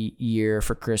every year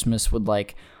for Christmas would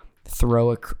like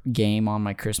throw a game on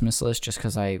my Christmas list just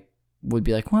because I would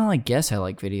be like, well, I guess I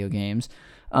like video games.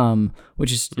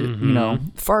 Which is,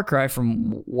 far cry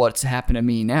from what's happened to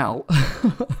me now.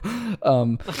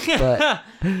 But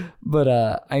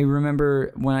I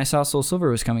remember when I saw Soul Silver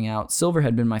was coming out, Silver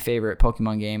had been my favorite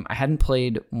Pokemon game. I hadn't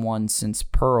played one since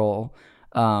Pearl,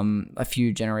 a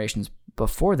few generations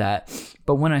before that.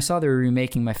 But when I saw they were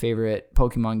remaking my favorite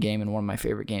Pokemon game and one of my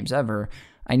favorite games ever,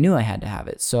 I knew I had to have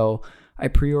it. So I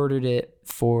pre-ordered it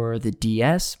for the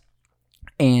DS.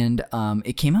 And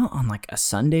it came out on like a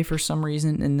Sunday for some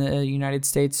reason in the United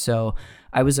States. So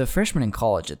I was a freshman in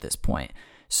college at this point.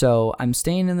 So I'm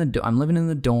staying I'm living in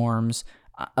the dorms.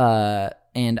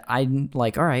 And I'm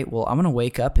like, all right, well, I'm going to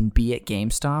wake up and be at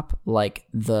GameStop like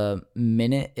the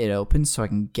minute it opens so I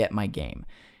can get my game.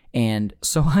 And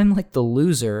so I'm like the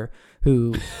loser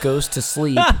who goes to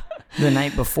sleep the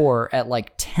night before at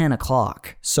like 10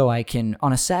 o'clock so I can,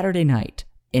 on a Saturday night,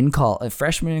 a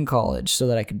freshman in college, so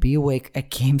that I could be awake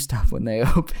at GameStop when they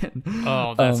open.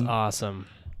 Oh, that's awesome.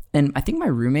 And I think my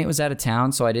roommate was out of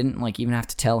town, so I didn't like even have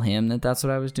to tell him that that's what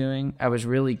I was doing. I was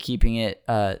really keeping it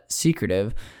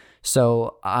secretive.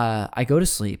 So I go to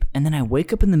sleep, and then I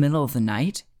wake up in the middle of the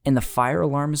night, and the fire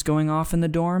alarm is going off in the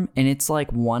dorm, and it's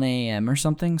like 1 a.m. or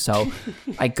something. So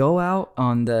I go out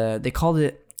on they called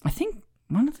it, I think,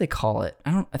 what did they call it?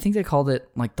 I think they called it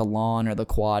like the lawn or the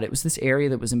quad. It was this area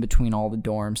that was in between all the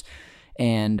dorms.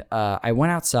 And I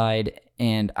went outside,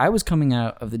 and I was coming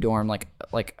out of the dorm like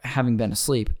having been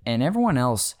asleep, and everyone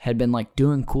else had been like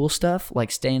doing cool stuff,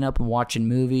 like staying up and watching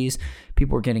movies.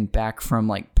 People were getting back from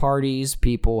like parties.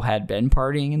 People had been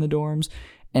partying in the dorms.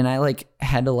 And I like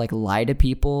had to like lie to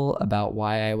people about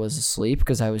why I was asleep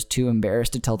because I was too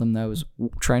embarrassed to tell them that I was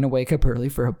trying to wake up early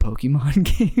for a Pokemon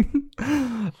game.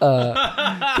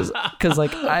 Because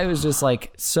like I was just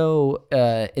like so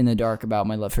in the dark about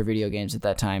my love for video games at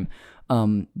that time.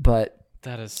 But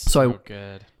that is so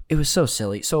good. It was so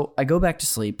silly. So I go back to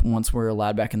sleep once we're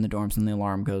allowed back in the dorms and the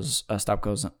alarm goes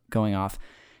going off.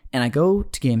 And I go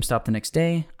to GameStop the next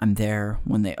day. I'm there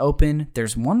when they open.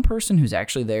 There's one person who's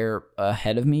actually there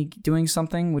ahead of me doing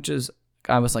something, which is,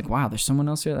 I was like, wow, there's someone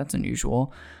else here? That's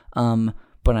unusual.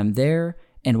 But I'm there,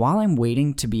 and while I'm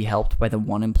waiting to be helped by the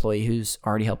one employee who's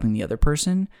already helping the other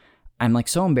person, I'm like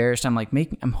so embarrassed. I'm like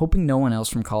I'm hoping no one else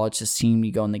from college has seen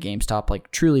me go in the GameStop,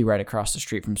 like truly right across the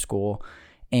street from school.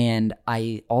 And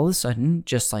I all of a sudden,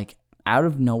 just like out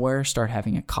of nowhere, start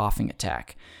having a coughing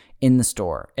attack in the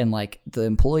store, and like the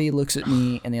employee looks at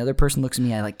me and the other person looks at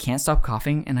me. I like can't stop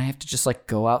coughing, and I have to just like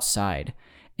go outside,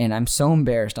 and I'm so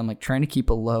embarrassed. I'm like trying to keep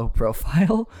a low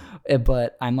profile,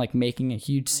 but I'm like making a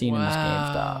huge scene in this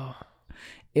GameStop.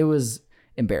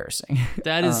 embarrassing.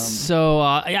 That is so.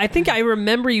 I think I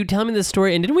remember you telling me this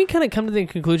story, and didn't we kind of come to the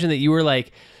conclusion that you were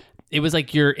like, it was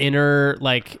like your inner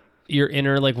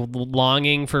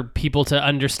longing for people to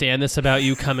understand this about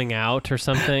you coming out or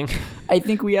something? I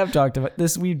think we have talked about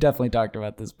this. We've definitely talked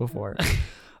about this before.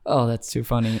 Oh, that's too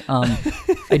funny.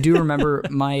 I do remember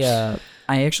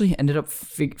I actually ended up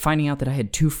finding out that I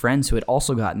had 2 friends who had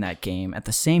also gotten that game at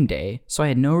the same day, so I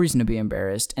had no reason to be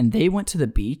embarrassed. And they went to the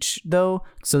beach, though,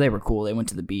 so they were cool. They went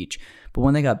to the beach. But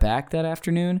when they got back that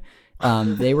afternoon,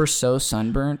 they were so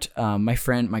sunburnt.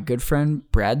 My good friend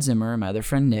Brad Zimmer and my other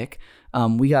friend Nick,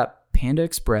 we got Panda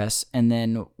Express, and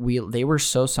then they were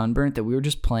so sunburnt that we were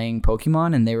just playing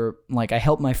Pokemon, and they were like, I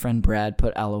helped my friend Brad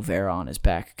put aloe vera on his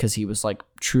back because he was like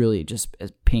truly just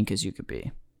as pink as you could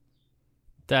be.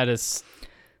 That is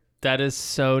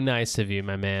so nice of you,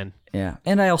 my man. Yeah,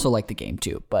 and I also like the game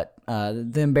too, but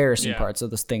the embarrassing parts are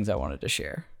the things I wanted to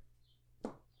share.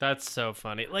 That's so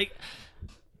funny. Like,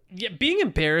 yeah, being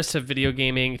embarrassed of video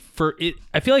gaming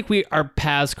I feel like our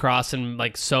paths cross in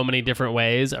like so many different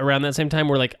ways around that same time,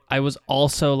 where like I was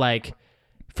also like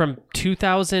from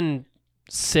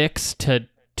 2006 to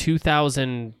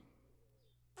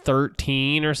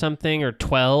 2013 or something, or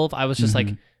 12, I was just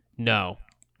like, no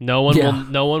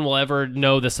one will ever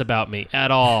know this about me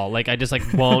at all. Like, I just like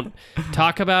won't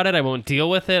talk about it. I won't deal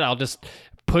with it. I'll just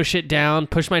push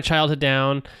my childhood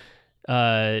down.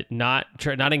 Not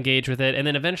engage with it, and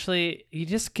then eventually you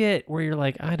just get where you're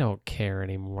like, I don't care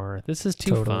anymore. This is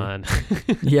too fun.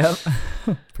 Yep,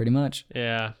 pretty much.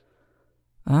 Yeah.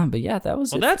 But yeah, that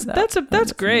was. Well,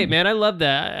 that's great, man. I love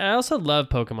that. I also love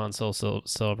Pokemon Soul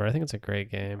Silver. I think it's a great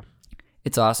game.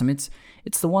 It's awesome. It's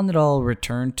the one that I'll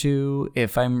return to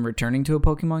if I'm returning to a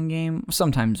Pokemon game.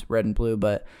 Sometimes Red and Blue,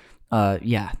 but.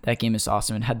 Yeah, that game is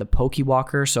awesome. It had the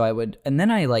Pokewalker, so I would hide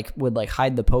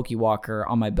the Pokewalker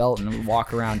on my belt and would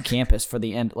walk around campus for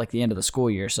the end of the school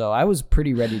year. So I was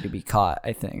pretty ready to be caught,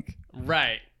 I think.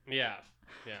 Right. Yeah.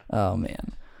 Oh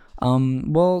man.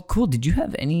 Well, cool. Did you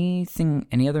have any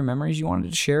other memories you wanted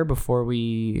to share before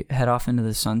we head off into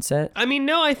the sunset? I mean,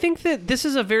 no, I think that this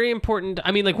is a very important,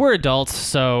 I mean, like, we're adults,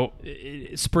 so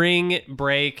spring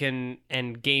break and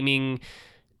gaming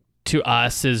to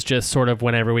us is just sort of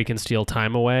whenever we can steal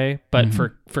time away. But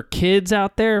for kids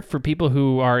out there, for people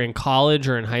who are in college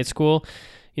or in high school,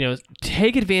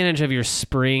 take advantage of your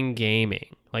spring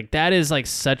gaming. Like, that is like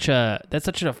such a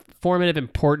formative,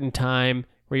 important time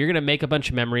where you're going to make a bunch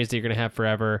of memories that you're going to have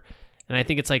forever. And I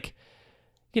think it's like,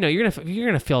 you're going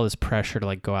to feel this pressure to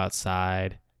like go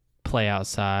outside, play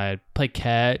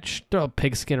catch, throw a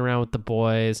pigskin around with the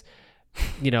boys,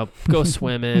 go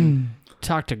swimming,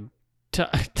 talk to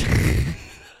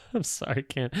I'm sorry,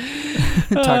 can't talk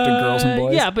to girls and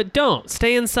boys. Yeah, but don't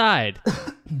stay inside.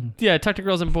 Yeah, talk to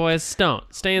girls and boys. Don't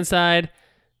stay inside.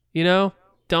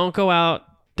 Don't go out.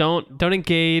 Don't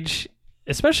engage.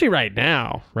 Especially right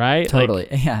now, right? Totally.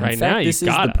 Like, yeah. Right now, this is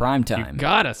the prime time. You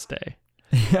gotta stay.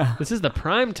 Yeah. This is the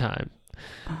prime time.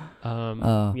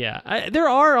 Yeah. There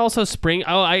are also spring.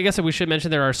 Oh, I guess we should mention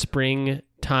there are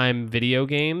springtime video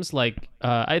games. Like,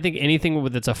 I think anything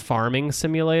that's a farming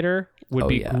simulator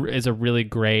is a really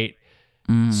great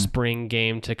spring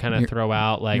game to kind of throw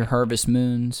out. Like your Harvest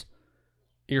Moons,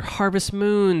 your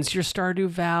Stardew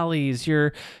Valleys,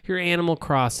 your Animal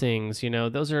Crossings.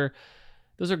 Those are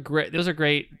great. Those are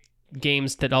great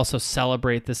games that also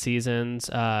celebrate the seasons.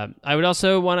 I would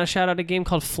also want to shout out a game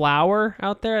called Flower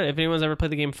out there. If anyone's ever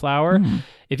played the game Flower,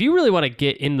 if you really want to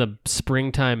get in the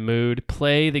springtime mood,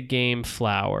 play the game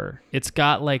Flower. It's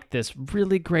got like this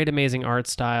really great, amazing art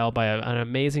style by an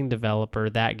amazing developer,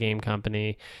 That Game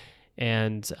Company.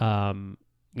 And,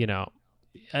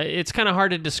 it's kind of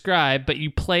hard to describe, but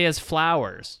you play as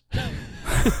flowers.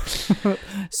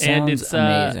 And it's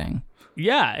amazing.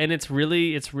 Yeah, and it's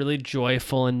really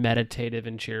joyful and meditative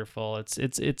and cheerful.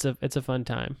 It's a fun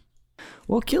time.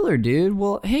 Well, killer, dude.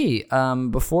 Well, hey,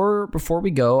 before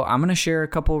we go, I'm gonna share a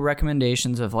couple of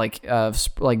recommendations of like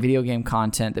video game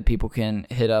content that people can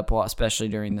hit up, especially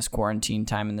during this quarantine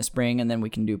time in the spring, and then we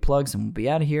can do plugs and we'll be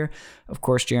out of here. Of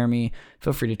course, Jeremy,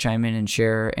 feel free to chime in and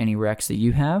share any recs that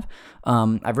you have.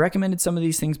 I've recommended some of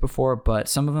these things before, but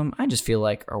some of them I just feel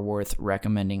like are worth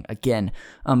recommending again.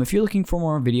 If you're looking for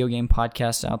more video game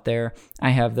podcasts out there,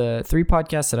 I have the 3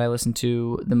 podcasts that I listen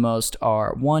to the most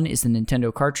are, one is the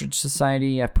Nintendo Cartridge Society.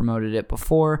 I've promoted it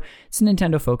before. It's a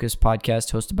Nintendo-focused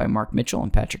podcast hosted by Mark Mitchell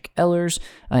and Patrick Ellers.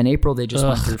 In April, they just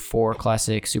went through 4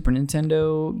 classic Super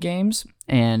Nintendo games.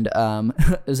 And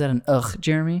is that an ugh,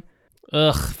 Jeremy?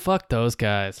 Ugh, fuck those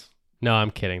guys. No,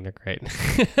 I'm kidding. They're great.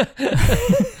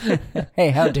 Hey,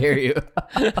 how dare you?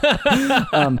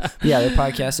 Yeah, their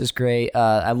podcast is great.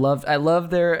 I love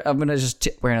their. We're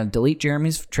gonna delete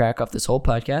Jeremy's track off this whole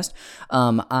podcast.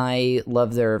 I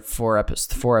love their four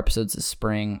episodes this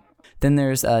spring. Then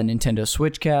there's Nintendo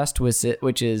Switchcast,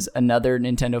 which is another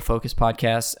Nintendo-focused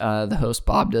podcast. The host,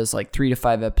 Bob, does like 3 to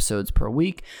 5 episodes per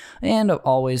week. And I will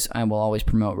always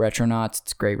promote Retronauts.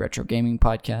 It's a great retro gaming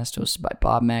podcast hosted by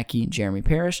Bob Mackey and Jeremy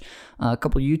Parrish. A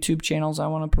couple YouTube channels I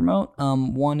want to promote.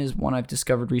 One is one I've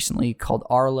discovered recently called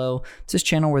Arlo. It's this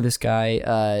channel where this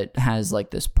guy has like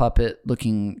this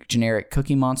puppet-looking generic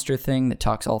Cookie Monster thing that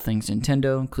talks all things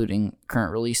Nintendo, including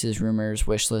current releases, rumors,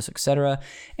 wish lists, etc.,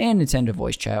 and Nintendo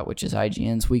Voice Chat, which is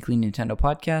IGN's weekly Nintendo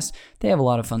podcast. They have a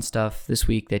lot of fun stuff. This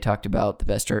week they talked about the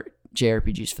best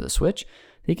JRPGs for the Switch.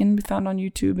 They can be found on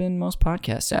YouTube and most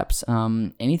podcast apps.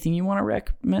 Anything you want to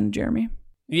recommend, Jeremy?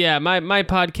 Yeah, my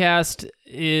podcast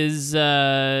is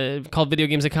called Video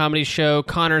Games, a Comedy Show.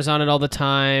 Connor's on it all the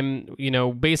time. You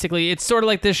know, basically, it's sort of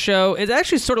like this show. It's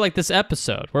actually sort of like this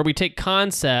episode where we take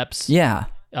concepts. Yeah.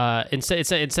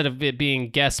 Instead of it being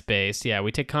guest based,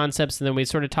 we take concepts and then we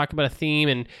sort of talk about a theme,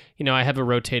 and I have a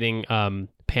rotating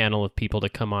panel of people to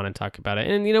come on and talk about it,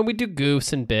 and we do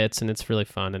goofs and bits, and it's really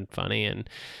fun and funny, and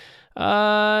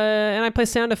I play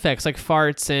sound effects like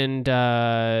farts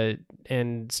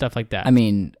and stuff like that. I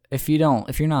mean, if you're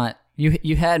not,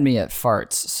 you had me at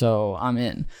farts, so I'm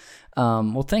in.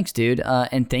 Well, thanks, dude.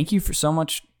 And thank you for so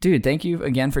much. Dude, thank you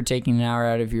again for taking an hour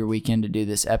out of your weekend to do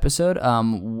this episode.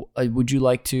 Would you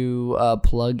like to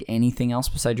plug anything else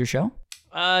besides your show?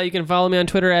 You can follow me on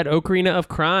Twitter at Ocarina of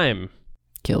Crime.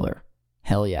 Killer.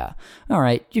 Hell yeah. All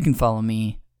right, you can follow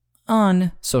me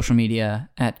on social media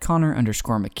at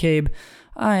Connor_McCabe.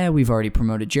 We've already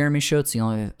promoted Jeremy's show. It's the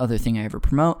only other thing I ever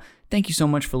promote. Thank you so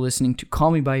much for listening to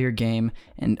Call Me By Your Game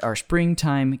and our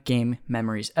Springtime Game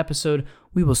Memories episode.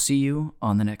 We will see you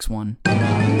on the next one.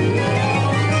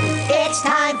 It's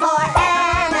time for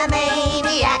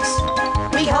Animaniacs.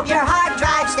 We hope your hard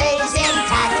drive stays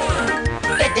intact.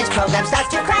 If this program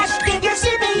starts to crash, give your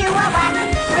CPU a whack.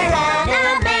 We're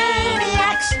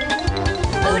Animaniacs.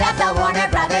 Boot up the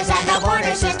Warner Brothers and the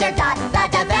Warner Sister Dot.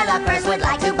 The developers would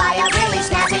like to buy a really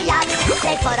snazzy yacht.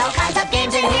 They put all kinds of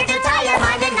games in here to tie your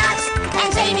mind in knots,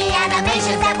 and zany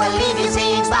animations that will leave you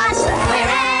seeing spots. We're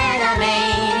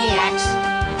Animaniacs.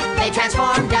 They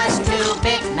transformed us to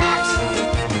bitmaps.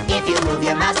 If you move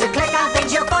your mouse to click on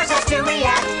things, you'll force us to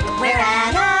react. We're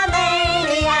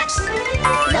Animaniacs.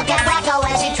 Look at Wacko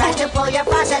as he tries to pull your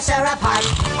processor apart,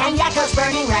 and Yakko's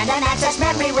burning random access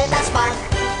memory with a spark.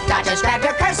 Dot just grabbed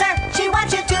her cursor, she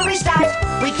wants you to restart.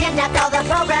 We kidnapped all the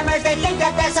programmers, they think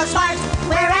that they're so smart.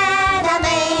 We're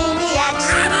Animaniacs.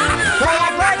 Play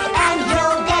at work and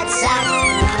you'll get sacked.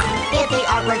 If the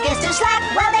artwork is too slack,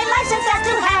 well, they license us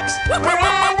to hacks. We're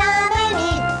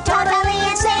Animaniacs, totally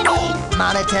insane.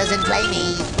 Monitors and play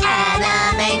me,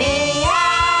 Animaniacs.